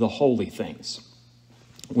iniquity of the holy things,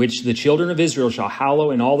 which the children of Israel shall hallow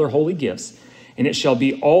in all their holy gifts. And it shall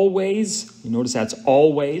be always, you notice that's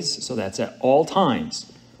always, so that's at all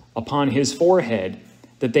times, upon his forehead,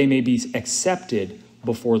 that they may be accepted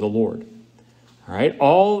before the Lord. All right,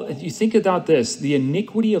 if you think about this, the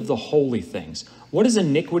iniquity of the holy things. What is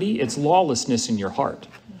iniquity? It's lawlessness in your heart.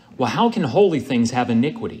 Well, how can holy things have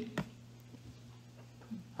iniquity?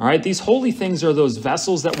 All right, these holy things are those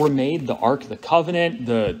vessels that were made, the Ark of the Covenant,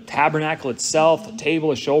 the tabernacle itself, the table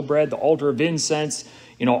of showbread, the altar of incense,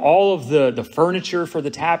 all of the furniture for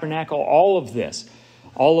the tabernacle, all of this,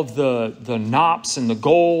 all of the knops and the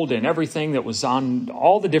gold and everything that was on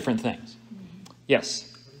all the different things.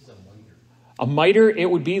 Yes? What is a mitre? A mitre, it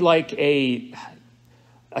would be like a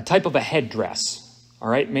type of a headdress, all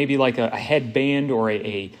right? Maybe like a headband or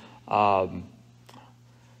a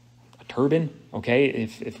turban, okay?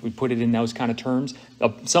 If we put it in those kind of terms.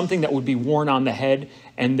 Something that would be worn on the head,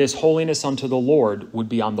 and this holiness unto the Lord would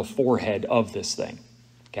be on the forehead of this thing.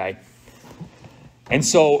 Okay, and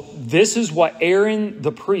so this is what Aaron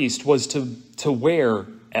the priest was to wear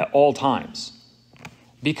at all times.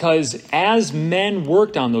 Because as men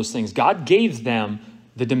worked on those things, God gave them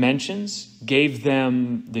the dimensions, gave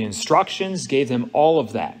them the instructions, gave them all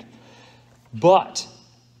of that. But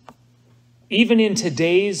even in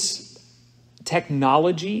today's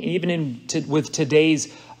technology, even with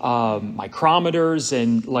today's micrometers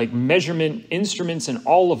and like measurement instruments and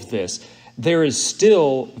all of this, there is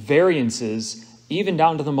still variances even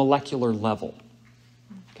down to the molecular level.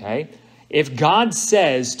 Okay? If God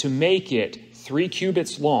says to make it 3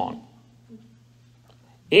 cubits long,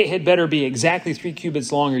 it had better be exactly 3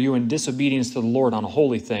 cubits long, or you're in disobedience to the Lord on a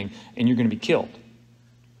holy thing, and you're going to be killed.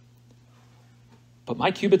 But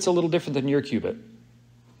my cubit's a little different than your cubit.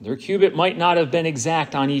 Their cubit might not have been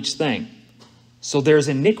exact on each thing. So there's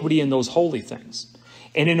iniquity in those holy things.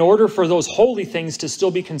 And in order for those holy things to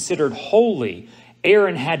still be considered holy,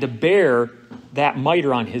 Aaron had to bear that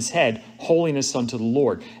mitre on his head, holiness unto the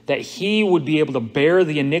Lord, that he would be able to bear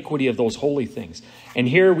the iniquity of those holy things. And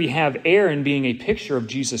here we have Aaron being a picture of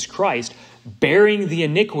Jesus Christ, bearing the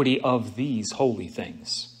iniquity of these holy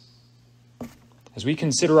things. As we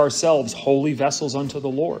consider ourselves holy vessels unto the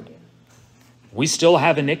Lord, we still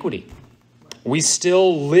have iniquity. We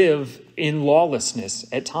still live in lawlessness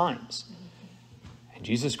at times.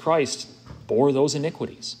 Jesus Christ bore those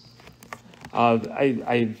iniquities.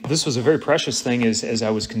 This was a very precious thing as I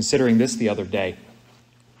was considering this the other day.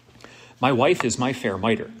 My wife is my fair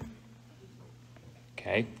miter.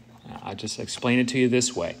 Okay? I'll just explain it to you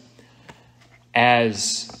this way.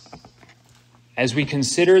 As we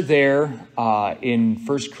consider there in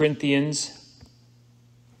 1 Corinthians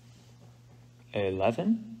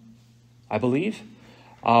 11, I believe,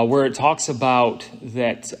 where it talks about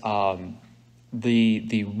that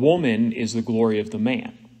the woman is the glory of the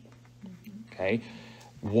man. Okay?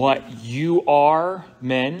 What you are,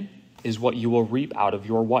 men, is what you will reap out of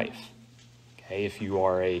your wife. Okay? If you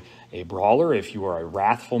are a brawler, if you are a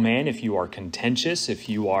wrathful man, if you are contentious, if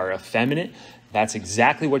you are effeminate, that's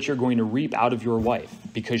exactly what you're going to reap out of your wife,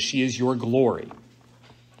 because she is your glory.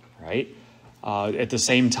 Right? At the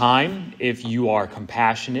same time, if you are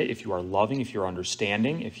compassionate, if you are loving, if you're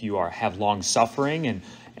understanding, if you have long suffering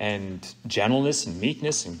and gentleness and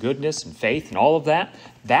meekness and goodness and faith and all of that,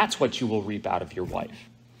 that's what you will reap out of your wife.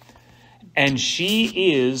 And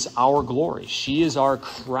she is our glory. She is our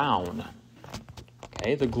crown.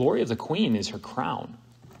 Okay? The glory of the queen is her crown.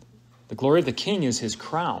 The glory of the king is his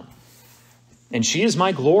crown. And she is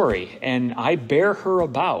my glory, and I bear her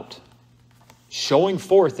about, showing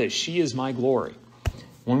forth that she is my glory.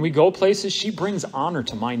 When we go places, she brings honor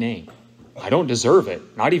to my name. I don't deserve it,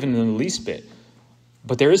 not even in the least bit.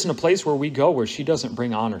 But there isn't a place where we go where she doesn't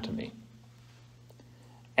bring honor to me.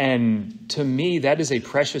 And to me, that is a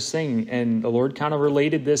precious thing. And the Lord kind of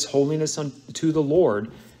related this holiness to the Lord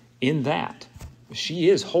in that. She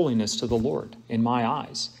is holiness to the Lord in my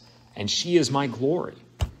eyes. And she is my glory.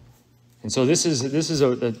 And so this is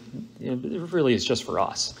it really is just for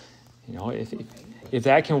us. You know, if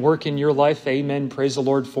that can work in your life, amen, praise the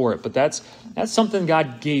Lord for it. But that's something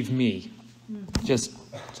God gave me, just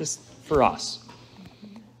for us.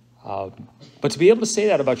 But to be able to say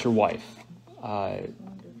that about your wife,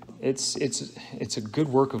 it's a good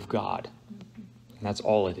work of God, and that's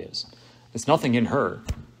all it is. It's nothing in her.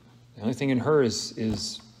 The only thing in her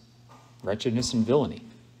is wretchedness and villainy.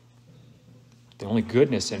 The only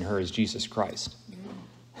goodness in her is Jesus Christ.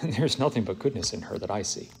 And there's nothing but goodness in her that I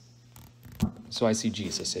see. So I see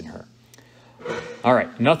Jesus in her. All right,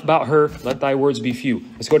 enough about her. Let thy words be few.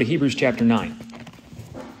 Let's go to Hebrews chapter 9.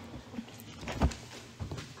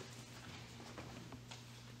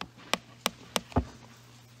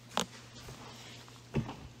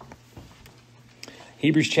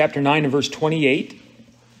 Hebrews chapter 9 and verse 28.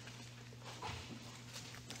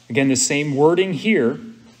 Again, the same wording here.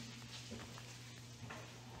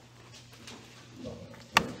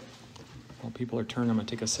 While people are turning, I'm going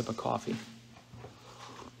to take a sip of coffee.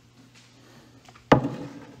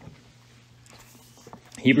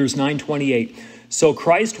 Hebrews 9:28. So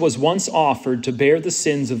Christ was once offered to bear the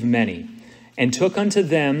sins of many, and took unto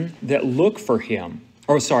them that look for him.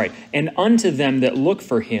 And unto them that look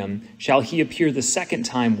for him shall he appear the second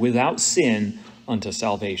time without sin unto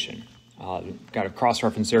salvation. Got a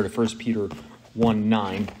cross-reference there to 1 Peter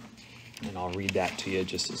 1:9, and I'll read that to you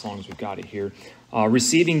just as long as we've got it here.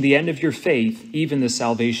 Receiving the end of your faith, even the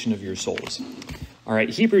salvation of your souls. All right,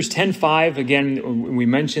 Hebrews 10:5, again, we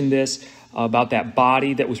mentioned this about that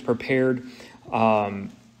body that was prepared.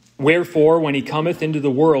 Wherefore, when he cometh into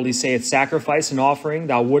the world, he saith, sacrifice and offering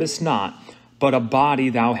thou wouldest not, but a body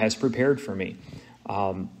thou hast prepared for me.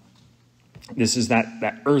 This is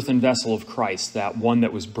that earthen vessel of Christ, that one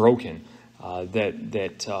that was broken.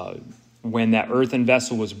 When that earthen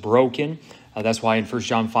vessel was broken, that's why in 1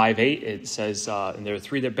 John 5:8 it says, and there are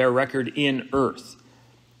three that bear record in earth.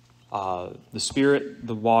 The spirit,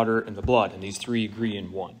 the water, and the blood. And these three agree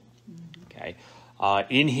in one. Okay.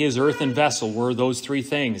 In his earthen vessel were those three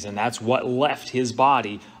things. And that's what left his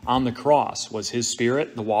body on the cross, was his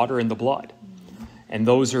spirit, the water, and the blood. And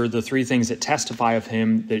those are the three things that testify of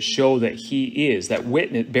him, that show that he is,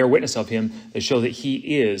 bear witness of him, that show that he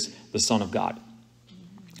is the Son of God.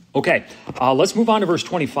 Okay, let's move on to verse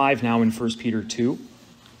 25 now in 1 Peter 2.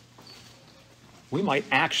 We might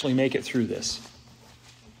actually make it through this.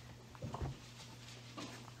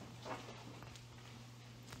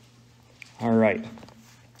 All right.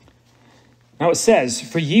 Now it says,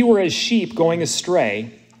 for ye were as sheep going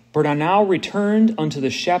astray, but are now returned unto the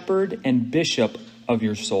shepherd and bishop of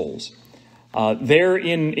your souls. There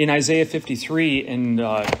in Isaiah 53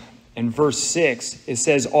 in verse 6, it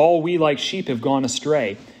says, all we like sheep have gone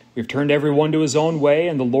astray. We've turned every one to his own way,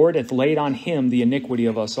 and the Lord hath laid on him the iniquity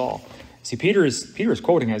of us all. See, Peter is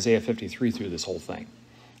quoting Isaiah 53 through this whole thing,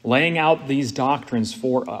 laying out these doctrines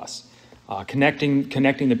for us, connecting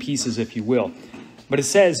the pieces, if you will. But it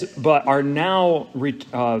says, but are now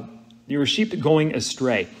your sheep going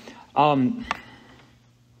astray.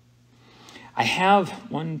 I have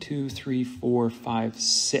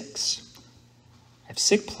 6. I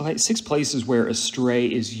have six places where astray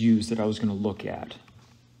is used that I was going to look at.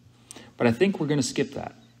 But I think we're going to skip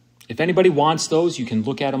that. If anybody wants those, you can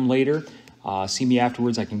look at them later. See me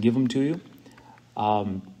afterwards. I can give them to you.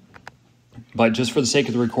 But just for the sake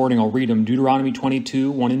of the recording, I'll read them. Deuteronomy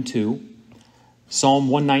 22, 1 and 2. Psalm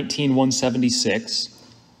 119, 176.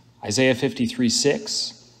 Isaiah 53,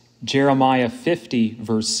 6. Jeremiah 50,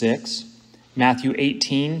 verse 6. Matthew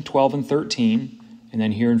 18, 12 and 13. And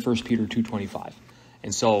then here in 1 Peter 2:25.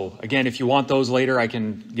 And so, again, if you want those later, I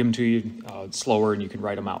can give them to you slower and you can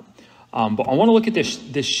write them out. But I want to look at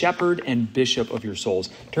this shepherd and bishop of your souls.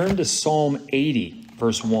 Turn to Psalm 80,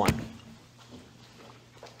 verse 1.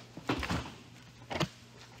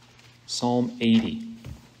 Psalm 80.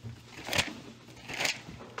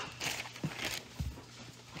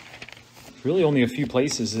 Really only a few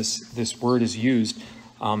places this word is used,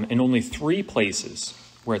 and only 3 places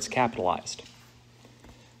where it's capitalized.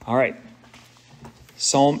 All right.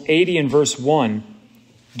 Psalm 80 and verse 1.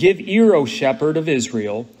 Give ear, O shepherd of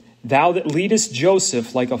Israel, thou that leadest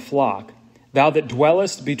Joseph like a flock, thou that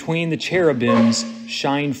dwellest between the cherubims,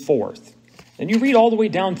 shine forth. And you read all the way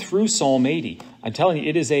down through Psalm 80. I'm telling you,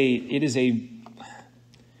 it is a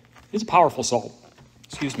powerful psalm.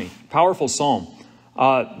 Powerful psalm.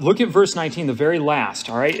 Look at verse 19, the very last.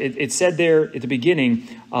 All right, it said there at the beginning,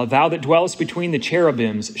 thou that dwellest between the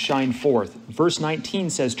cherubims, shine forth. Verse 19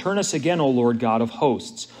 says, turn us again, O Lord God of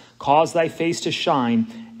hosts, cause thy face to shine,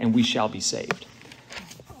 and we shall be saved.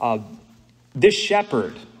 This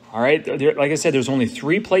shepherd, all right, like I said, there's only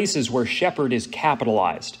 3 places where shepherd is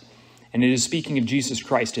capitalized, and it is speaking of Jesus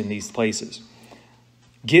Christ in these places.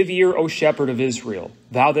 Give ear, O shepherd of Israel,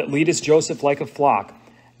 thou that leadest Joseph like a flock,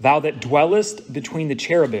 thou that dwellest between the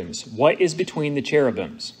cherubims. What is between the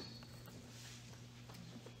cherubims?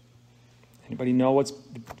 Anybody know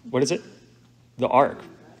what is it? The ark.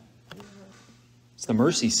 It's the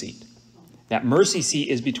mercy seat. That mercy seat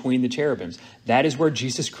is between the cherubims. That is where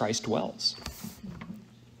Jesus Christ dwells.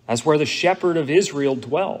 That's where the shepherd of Israel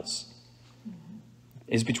dwells,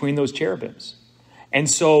 is between those cherubims. And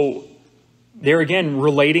so they're again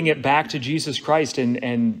relating it back to Jesus Christ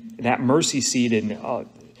and that mercy seat, and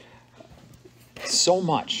so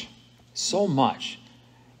much.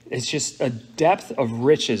 It's just a depth of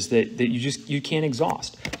riches that you can't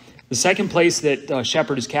exhaust. The second place that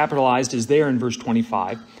shepherd is capitalized is there in verse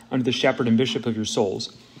 25, under the shepherd and bishop of your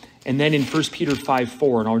souls. And then in 1 Peter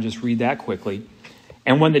 5:4, and I'll just read that quickly.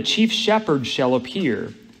 And when the chief shepherd shall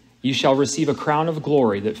appear, ye shall receive a crown of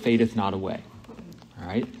glory that fadeth not away. All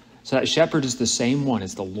right? So that shepherd is the same one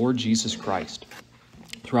as the Lord Jesus Christ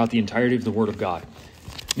throughout the entirety of the Word of God.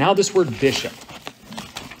 Now this word bishop.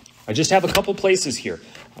 I just have a couple places here.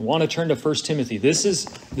 I want to turn to 1 Timothy. This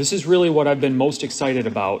is really what I've been most excited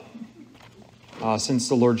about since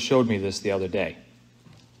the Lord showed me this the other day.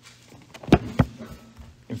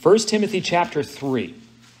 In 1 Timothy chapter 3,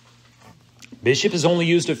 bishop is only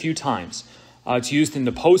used a few times. It's used in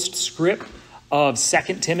the postscript of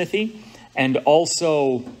 2 Timothy and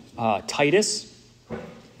also Titus.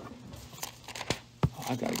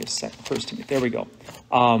 I've got to get 1 Timothy. There we go.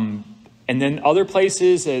 And then other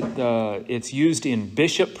places, it's used in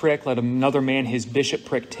bishopric. Let another man his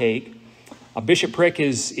bishopric take. A bishopric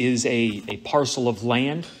is a parcel of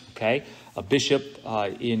land. Okay, a bishop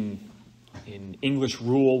in English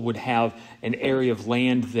rule would have an area of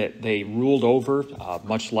land that they ruled over,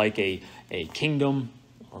 much like a kingdom.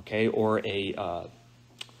 Okay, or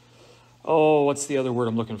what's the other word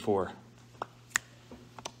I'm looking for?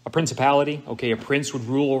 A principality. Okay, a prince would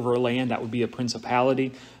rule over a land. That would be a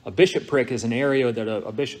principality. A bishopric is an area that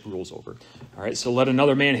a bishop rules over. All right, so let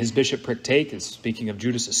another man his bishopric take. It's speaking of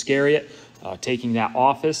Judas Iscariot, taking that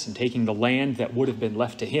office and taking the land that would have been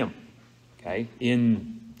left to him. Okay,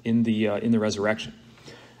 in the resurrection.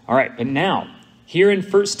 All right, but now here in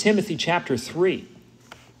 1 Timothy chapter 3,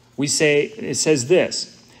 it says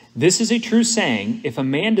this: this is a true saying, if a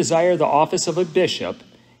man desire the office of a bishop,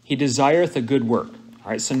 he desireth a good work. All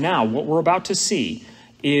right, so now what we're about to see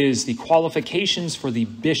is the qualifications for the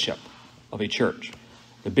bishop of a church.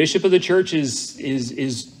 The bishop of the church is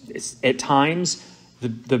at times,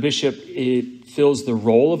 the bishop fills the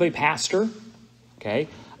role of a pastor. Okay,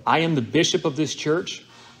 I am the bishop of this church.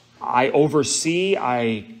 I oversee,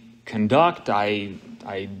 I conduct, I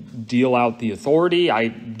deal out the authority.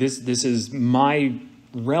 This is my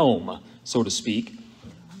realm, so to speak.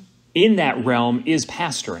 In that realm is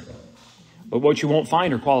pastoring. But what you won't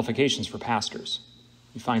find are qualifications for pastors.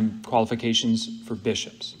 You find qualifications for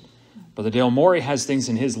bishops. Brother Dale Morey has things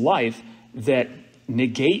in his life that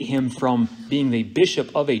negate him from being the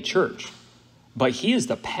bishop of a church. but he is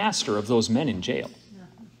the pastor of those men in jail.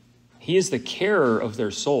 He is the carer of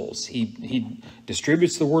their souls. He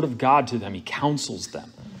distributes the word of God to them. He counsels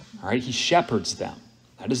them. All right, he shepherds them.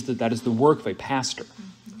 That is the work of a pastor,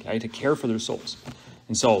 okay, to care for their souls.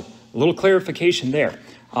 And so, a little clarification there.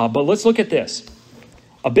 But let's look at this.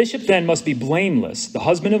 A bishop then must be blameless, the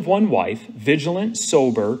husband of one wife, vigilant,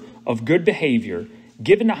 sober, of good behavior,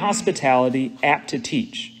 given to hospitality, apt to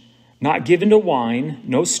teach, not given to wine,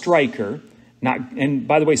 no striker. And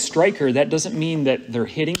by the way, striker, that doesn't mean that they're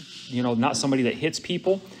hitting, not somebody that hits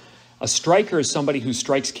people. A striker is somebody who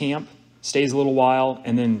strikes camp, stays a little while,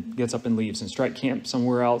 and then gets up and leaves, and strike camp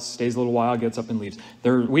somewhere else, stays a little while, gets up and leaves.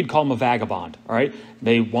 We'd call them a vagabond, all right?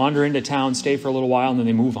 They wander into town, stay for a little while, and then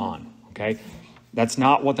they move on, okay? That's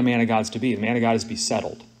not what the man of God is to be. The man of God is to be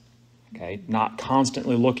settled, okay? Not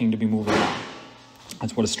constantly looking to be moving on.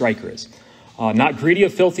 That's what a striker is. Not greedy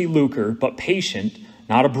of filthy lucre, but patient,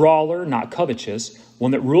 not a brawler, not covetous,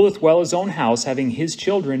 one that ruleth well his own house, having his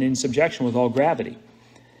children in subjection with all gravity.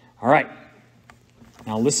 All right.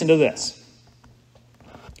 Now listen to this.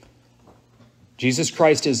 Jesus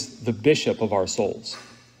Christ is the bishop of our souls.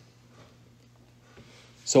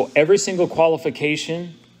 So every single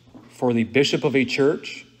qualification for the bishop of a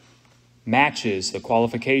church matches the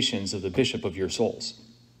qualifications of the bishop of your souls.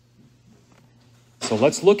 So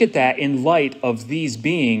let's look at that in light of these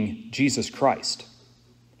being Jesus Christ.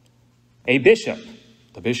 A bishop,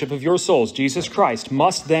 the bishop of your souls, Jesus Christ,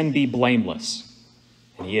 must then be blameless.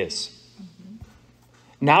 And he is.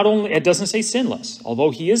 Not only, it doesn't say sinless,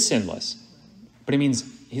 although he is sinless, but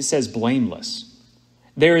he says blameless.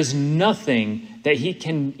 There is nothing that he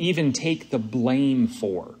can even take the blame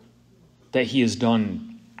for that he has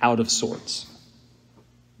done out of sorts.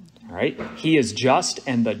 All right? He is just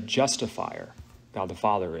and the justifier, God the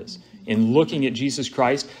Father is, in looking at Jesus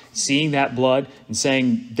Christ, seeing that blood and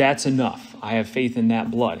saying, that's enough. I have faith in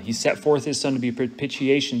that blood. He set forth his son to be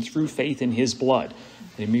propitiation through faith in his blood.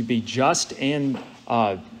 That he may be just and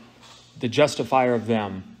the justifier of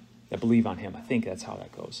them that believe on him. I think that's how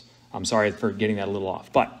that goes. I'm sorry for getting that a little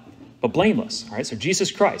off. But blameless. All right, so Jesus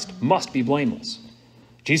Christ must be blameless.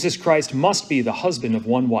 Jesus Christ must be the husband of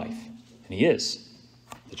one wife. And he is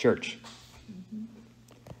the church.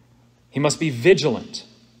 He must be vigilant.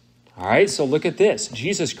 All right, so look at this.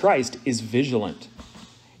 Jesus Christ is vigilant.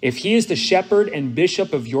 If he is the shepherd and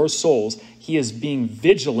bishop of your souls, he is being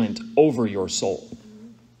vigilant over your soul.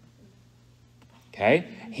 Okay?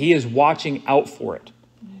 He is watching out for it.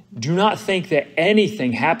 Do not think that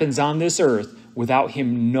anything happens on this earth without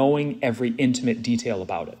him knowing every intimate detail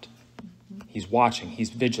about it. He's watching. He's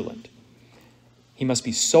vigilant. He must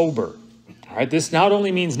be sober. All right? This not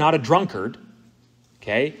only means not a drunkard,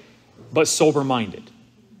 okay, but sober-minded.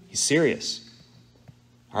 He's serious.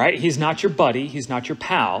 All right? He's not your buddy. He's not your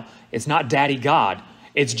pal. It's not Daddy God.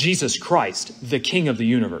 It's Jesus Christ, the King of the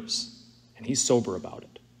universe. And he's sober about it.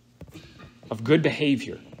 Of good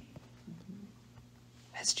behavior.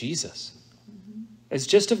 That's Jesus. It's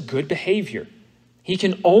just of good behavior. He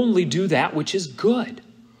can only do that which is good.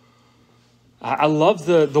 I love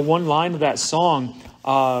the one line of that song.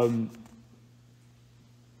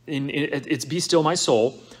 It's Be Still My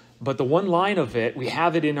Soul. But the one line of it, we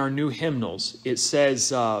have it in our new hymnals. It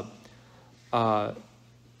says,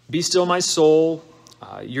 be still my soul,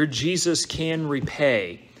 your Jesus can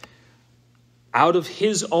repay. Out of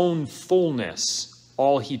his own fullness,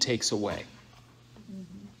 all he takes away.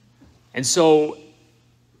 And so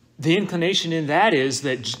the inclination in that is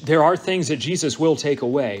that there are things that Jesus will take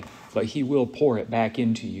away, but he will pour it back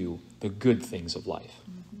into you, the good things of life.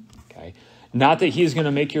 Okay? Not that he's going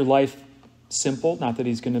to make your life simple, not that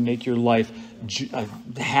he's going to make your life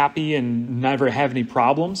happy and never have any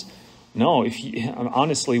problems. No,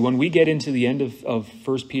 honestly, when we get into the end of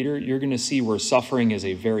 1 Peter, you're going to see where suffering is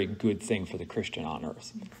a very good thing for the Christian on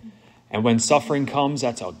earth. And when suffering comes,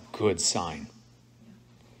 that's a good sign.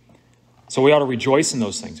 So we ought to rejoice in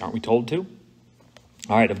those things, aren't we told to?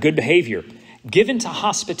 All right, of good behavior. Given to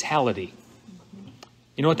hospitality.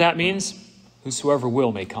 You know what that means? Whosoever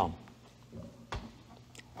will may come.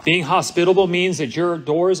 Being hospitable means that your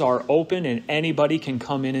doors are open and anybody can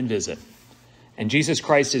come in and visit. And Jesus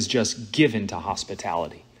Christ is just given to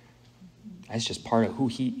hospitality. That's just part of who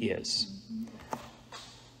he is.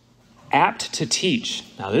 Apt to teach.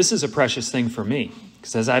 Now, this is a precious thing for me.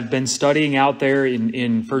 Because as I've been studying out there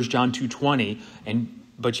in 1 John 2:20,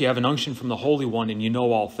 but you have an unction from the Holy One and you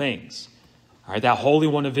know all things. All right, that Holy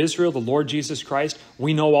One of Israel, the Lord Jesus Christ,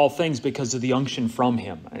 we know all things because of the unction from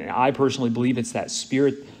him. And I personally believe it's that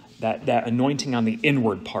spirit, that anointing on the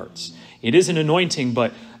inward parts. It is an anointing,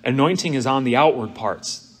 but anointing is on the outward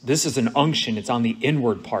parts. This is an unction. It's on the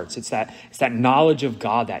inward parts. It's that knowledge of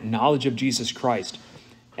God, that knowledge of Jesus Christ.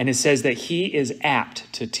 And it says that he is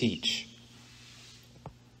apt to teach.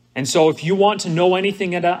 And so if you want to know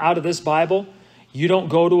anything out of this Bible, you don't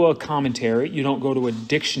go to a commentary. You don't go to a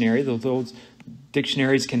dictionary. Those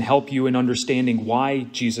dictionaries can help you in understanding why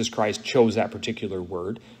Jesus Christ chose that particular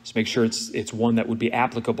word. So make sure it's one that would be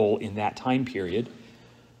applicable in that time period.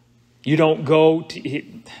 You don't go to...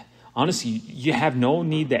 Honestly, you have no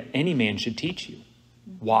need that any man should teach you.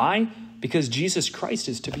 Why? Because Jesus Christ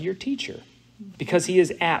is to be your teacher. Because he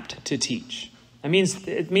is apt to teach.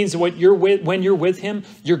 It means when you're with him,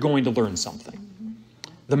 you're going to learn something.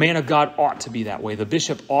 The man of God ought to be that way. The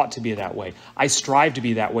bishop ought to be that way. I strive to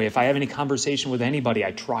be that way. If I have any conversation with anybody,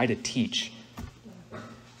 I try to teach.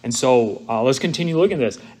 And so let's continue looking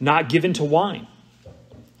at this. Not given to wine.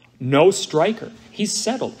 No striker. He's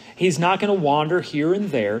settled. He's not going to wander here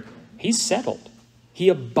and there. He's settled. He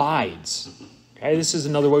abides. Okay, this is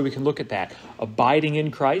another way we can look at that. Abiding in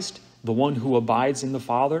Christ, the one who abides in the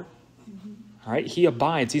Father. All right, he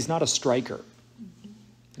abides. He's not a striker.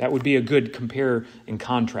 That would be a good compare and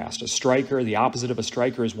contrast. A striker, the opposite of a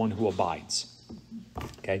striker, is one who abides.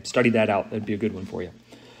 Okay, study that out. That'd be a good one for you.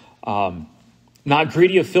 Not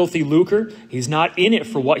greedy of filthy lucre. He's not in it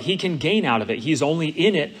for what he can gain out of it. He's only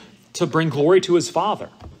in it to bring glory to his Father.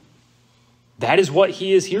 That is what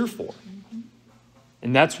he is here for.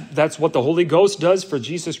 And that's what the Holy Ghost does for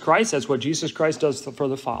Jesus Christ. That's what Jesus Christ does for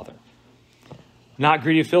the Father. Not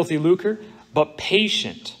greedy of filthy lucre, but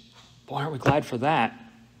patient. Boy, aren't we glad for that?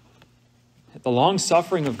 The long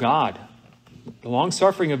suffering of God. The long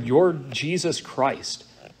suffering of your Jesus Christ.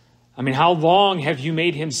 I mean, how long have you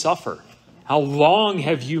made him suffer? How long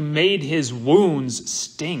have you made his wounds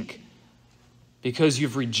stink? Because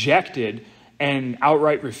you've rejected and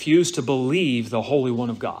outright refused to believe the Holy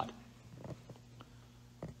One of God.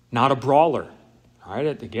 Not a brawler. All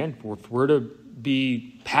right, again, if we're to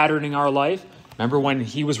be patterning our life, remember when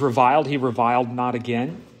he was reviled, he reviled not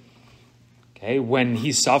again. Okay, when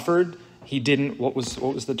he suffered, he didn't, what was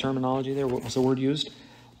the terminology there? What was the word used?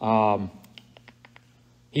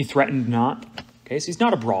 He threatened not. Okay, so he's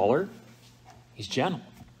not a brawler. He's gentle.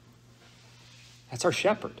 That's our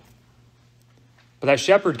shepherd. But that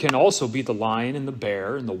shepherd can also be the lion and the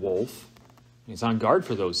bear and the wolf. He's on guard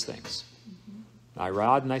for those things. Thy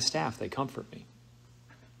rod and thy staff, they comfort me.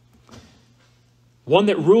 One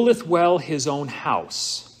that ruleth well his own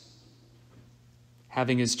house,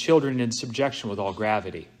 having his children in subjection with all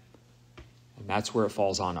gravity. And that's where it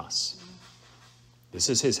falls on us. This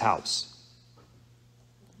is his house.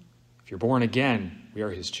 If you're born again, we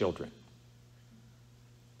are his children.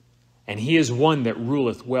 And he is one that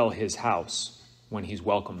ruleth well his house when he's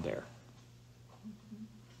welcome there.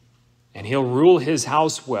 And he'll rule his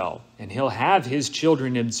house well, and he'll have his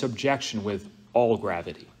children in subjection with all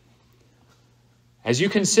gravity. As you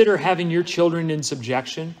consider having your children in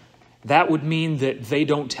subjection, that would mean that they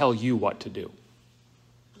don't tell you what to do.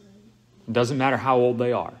 It doesn't matter how old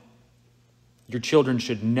they are. Your children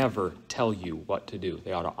should never tell you what to do.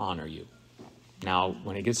 They ought to honor you. Now,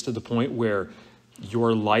 when it gets to the point where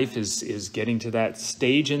your life is getting to that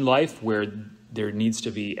stage in life where there needs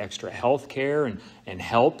to be extra health care and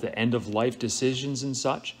help, the end-of-life decisions and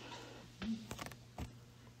such.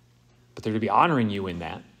 But they're to be honoring you in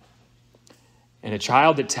that. And a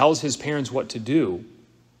child that tells his parents what to do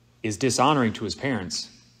is dishonoring to his parents.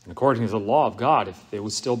 And according to the law of God, if it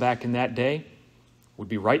was still back in that day, would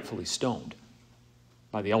be rightfully stoned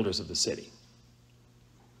by the elders of the city.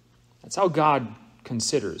 That's how God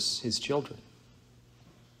considers his children.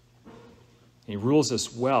 He rules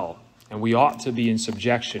us well. And we ought to be in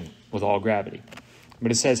subjection with all gravity.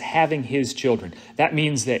 But it says, having his children. That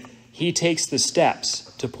means that he takes the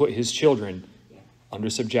steps to put his children under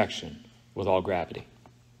subjection with all gravity.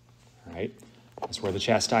 All right? That's where the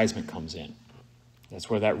chastisement comes in. That's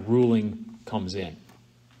where that ruling comes in.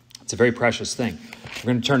 It's a very precious thing.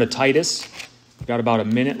 We're going to turn to Titus. We've got about a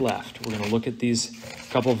minute left. We're going to look at these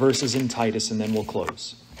couple of verses in Titus, and then we'll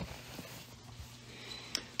close.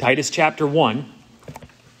 Titus chapter 1.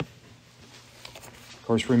 Of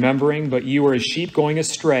course, remembering, but you are as sheep going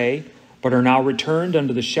astray, but are now returned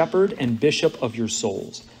unto the shepherd and bishop of your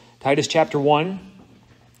souls. Titus chapter 1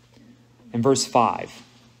 and verse 5.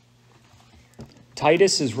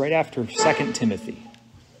 Titus is right after 2 Timothy.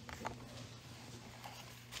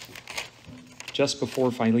 Just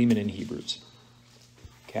before Philemon and Hebrews.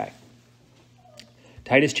 Okay.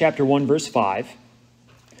 Titus chapter 1 verse 5.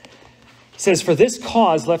 It says, for this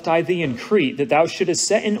cause left I thee in Crete, that thou shouldest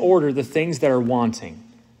set in order the things that are wanting,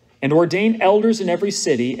 and ordain elders in every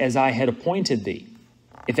city, as I had appointed thee.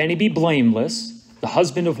 If any be blameless, the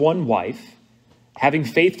husband of one wife, having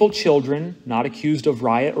faithful children, not accused of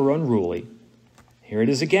riot or unruly. Here it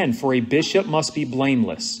is again. For a bishop must be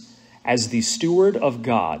blameless, as the steward of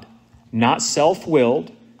God, not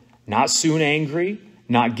self-willed, not soon angry,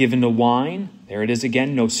 not given to wine. There it is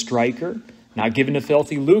again, no striker, not given to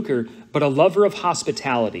filthy lucre, but a lover of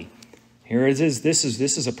hospitality. Here it is, this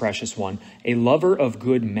is a precious one, a lover of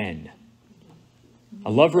good men.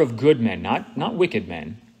 A lover of good men, not wicked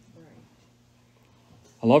men.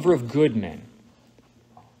 A lover of good men.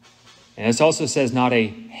 And this also says not a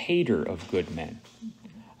hater of good men.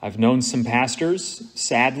 I've known some pastors,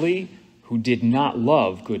 sadly, who did not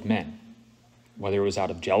love good men. Whether it was out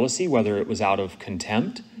of jealousy, whether it was out of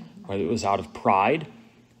contempt, whether it was out of pride,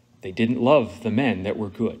 they didn't love the men that were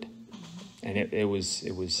good. And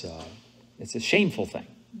it's a shameful thing.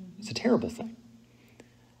 It's a terrible thing.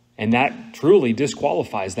 And that truly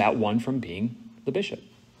disqualifies that one from being the bishop.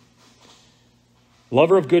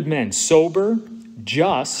 Lover of good men, sober,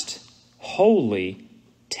 just, holy,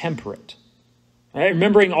 temperate. Right?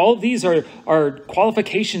 Remembering all of these are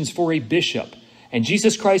qualifications for a bishop. And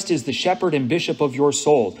Jesus Christ is the shepherd and bishop of your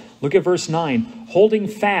soul. Look at verse 9. Holding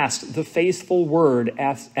fast the faithful word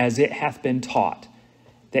as it hath been taught,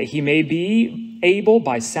 that he may be able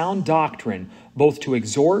by sound doctrine both to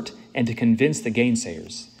exhort and to convince the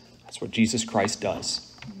gainsayers. That's what Jesus Christ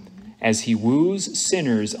does. As he woos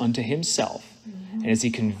sinners unto himself, and as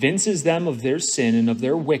he convinces them of their sin and of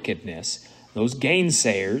their wickedness, those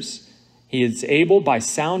gainsayers, he is able by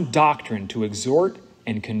sound doctrine to exhort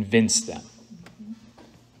and convince them,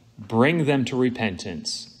 bring them to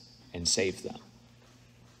repentance, and save them.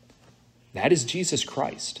 That is Jesus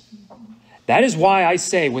Christ. That is why I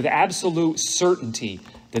say with absolute certainty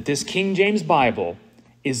that this King James Bible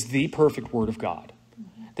is the perfect Word of God.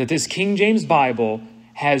 That this King James Bible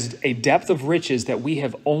has a depth of riches that we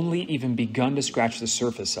have only even begun to scratch the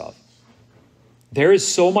surface of. There is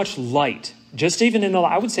so much light, just even in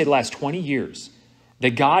I would say the last 20 years,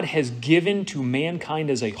 that God has given to mankind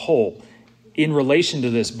as a whole in relation to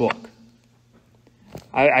this book.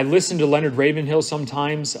 I listen to Leonard Ravenhill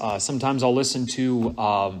sometimes. Sometimes I'll listen to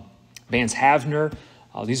Vance Havner,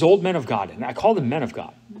 these old men of God. And I call them men of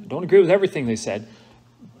God. I don't agree with everything they said.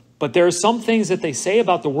 But there are some things that they say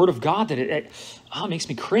about the Word of God that it makes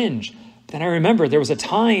me cringe. But then I remember there was a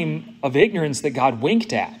time of ignorance that God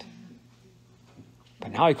winked at.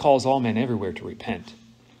 But now he calls all men everywhere to repent.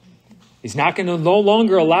 He's not going to no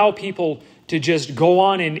longer allow people to just go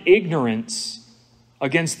on in ignorance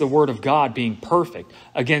against the Word of God being perfect,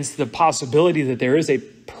 against the possibility that there is a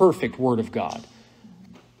perfect Word of God.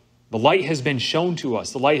 The light has been shown to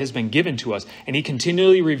us. The light has been given to us. And he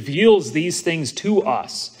continually reveals these things to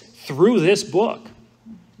us through this book.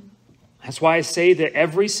 That's why I say that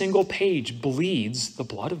every single page bleeds the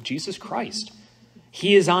blood of Jesus Christ.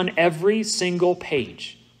 He is on every single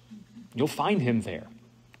page. You'll find him there.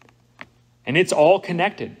 And it's all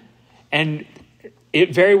connected. And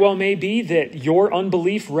it very well may be that your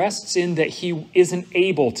unbelief rests in that he isn't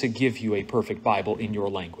able to give you a perfect Bible in your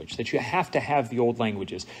language, that you have to have the old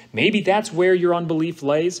languages. Maybe that's where your unbelief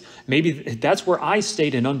lays. Maybe that's where I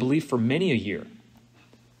stayed in unbelief for many a year.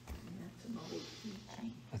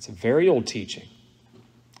 That's a very old teaching.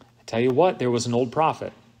 I tell you what, there was an old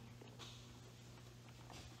prophet.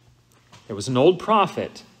 There was an old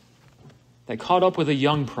prophet that caught up with a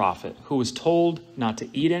young prophet who was told not to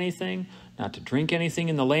eat anything, not to drink anything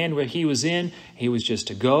in the land where he was in. He was just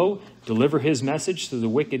to go, deliver his message to the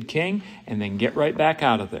wicked king, and then get right back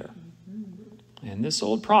out of there. And this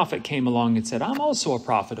old prophet came along and said, I'm also a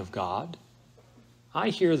prophet of God. I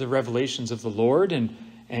hear the revelations of the Lord,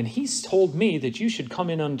 and he's told me that you should come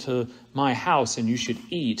in unto my house, and you should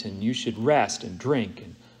eat, and you should rest and drink.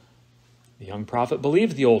 And the young prophet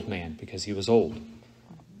believed the old man because he was old.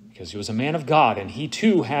 Because he was a man of God, and he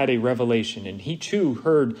too had a revelation, and he too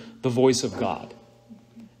heard the voice of God.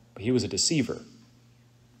 But he was a deceiver.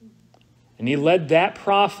 And he led that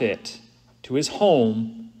prophet to his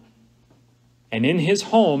home, and in his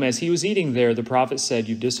home, as he was eating there, the prophet said,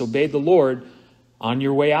 you've disobeyed the Lord. On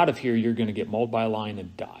your way out of here, you're going to get mauled by a lion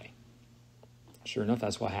and die. Sure enough,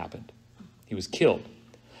 that's what happened. He was killed.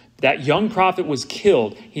 That young prophet was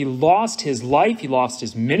killed. He lost his life. He lost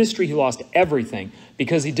his ministry. He lost everything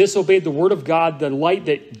because he disobeyed the word of God, the light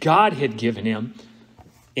that God had given him,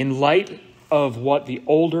 in light of what the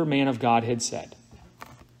older man of God had said.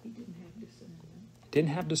 He didn't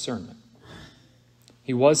have discernment.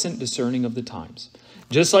 He wasn't discerning of the times.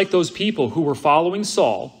 Just like those people who were following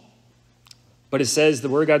Saul, but it says, the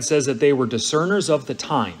word of God says that they were discerners of the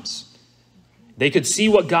times. They could see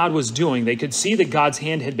what God was doing. They could see that God's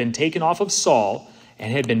hand had been taken off of Saul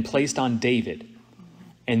and had been placed on David.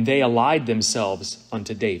 and they allied themselves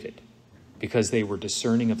unto David because they were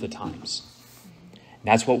discerning of the times.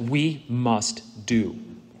 That's what we must do.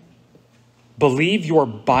 Believe your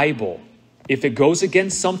Bible. If it goes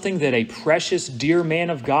against something that a precious, dear man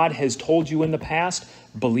of God has told you in the past,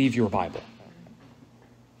 believe your Bible.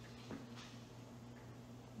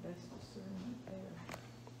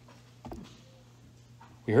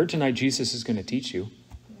 We heard tonight Jesus is going to teach you.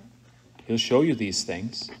 He'll show you these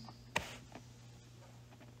things.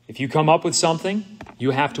 If you come up with something,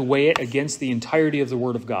 you have to weigh it against the entirety of the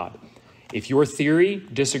Word of God. If your theory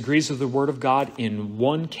disagrees with the Word of God in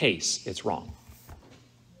one case, it's wrong.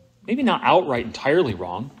 Maybe not outright entirely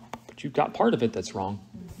wrong, but you've got part of it that's wrong.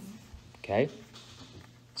 Okay?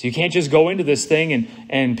 So you can't just go into this thing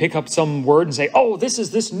and pick up some word and say, oh, this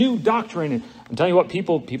is this new doctrine. And I'm telling you what,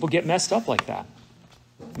 people get messed up like that.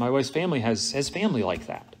 My wife's family has family like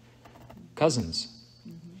that. Cousins.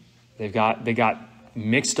 They got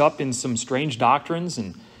mixed up in some strange doctrines,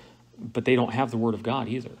 but they don't have the Word of God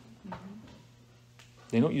either.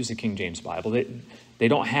 They don't use the King James Bible. They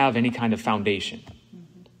don't have any kind of foundation.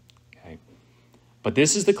 Okay? But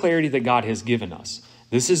this is the clarity that God has given us.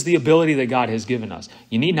 This is the ability that God has given us.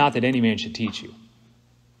 You need not that any man should teach you.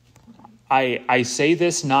 I say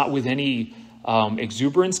this not with any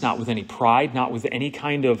exuberance, not with any pride, not with any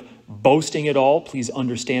kind of boasting at all. Please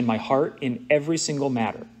understand my heart in every single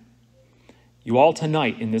matter. You all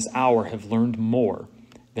tonight in this hour have learned more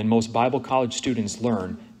than most Bible college students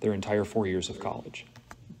learn their entire 4 years of college.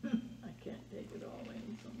 I can't take it all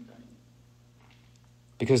in sometimes.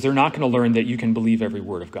 Because they're not going to learn that you can believe every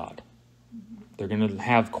word of God. They're going to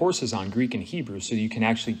have courses on Greek and Hebrew so you can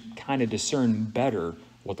actually kind of discern better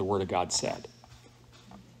what the Word of God said.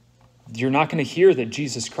 You're not going to hear that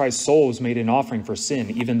Jesus Christ's soul was made an offering for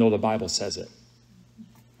sin, even though the Bible says it.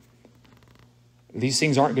 These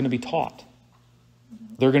things aren't going to be taught.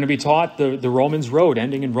 They're going to be taught the Romans road,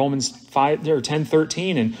 ending in Romans 5 or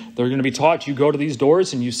 10:13, and they're going to be taught you go to these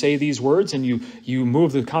doors and you say these words and you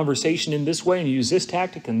move the conversation in this way and you use this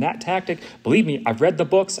tactic and that tactic. Believe me, I've read the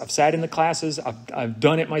books, I've sat in the classes, I've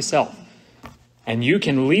done it myself. And you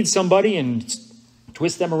can lead somebody and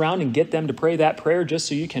twist them around and get them to pray that prayer just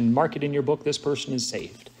so you can mark it in your book, this person is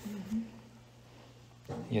saved.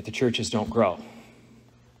 Yet the churches don't grow.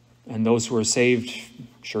 And those who are saved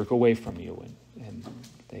shirk away from you, and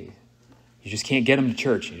you just can't get them to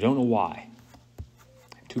church. You don't know why.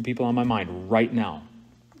 I have 2 people on my mind right now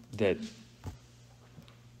that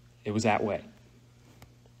it was that way.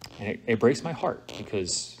 And it breaks my heart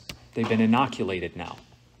because they've been inoculated now.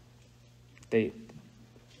 They've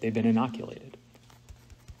been inoculated.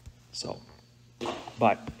 So,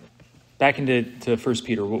 but back into 1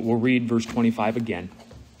 Peter, we'll read verse 25 again.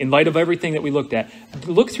 In light of everything that we looked at,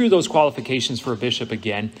 look through those qualifications for a bishop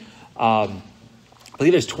again. I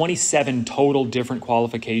believe there's 27 total different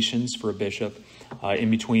qualifications for a bishop in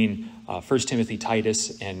between 1 Timothy,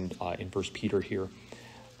 Titus, and in 1 Peter here.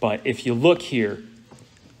 But if you look here,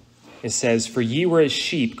 it says, "For ye were as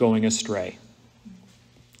sheep going astray,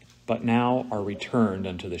 but now are returned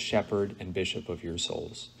unto the shepherd and bishop of your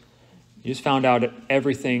souls." You just found out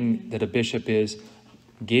everything that a bishop is.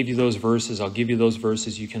 Gave you those verses. I'll give you those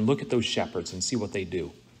verses. You can look at those shepherds and see what they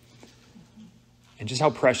do. And just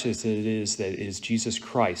how precious it is that it is Jesus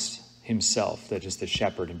Christ himself that is the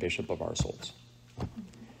shepherd and bishop of our souls.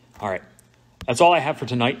 All right. That's all I have for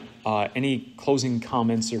tonight. Any closing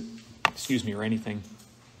comments or anything?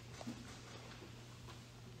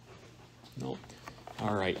 No.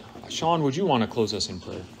 All right. Sean, would you want to close us in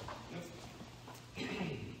prayer?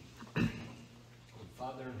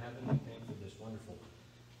 Father in heaven, we thank you for this wonderful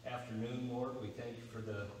afternoon, Lord. We thank you for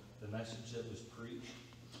the message that was preached.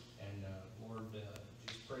 And Lord,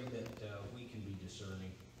 just pray that we can be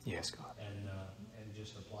discerning. Yes, God. And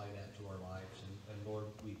just apply that to our lives. And Lord,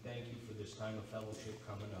 we thank you for this time of fellowship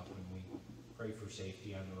coming up, and we pray for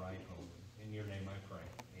safety on the ride home. In your name I pray.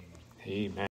 Amen. Amen.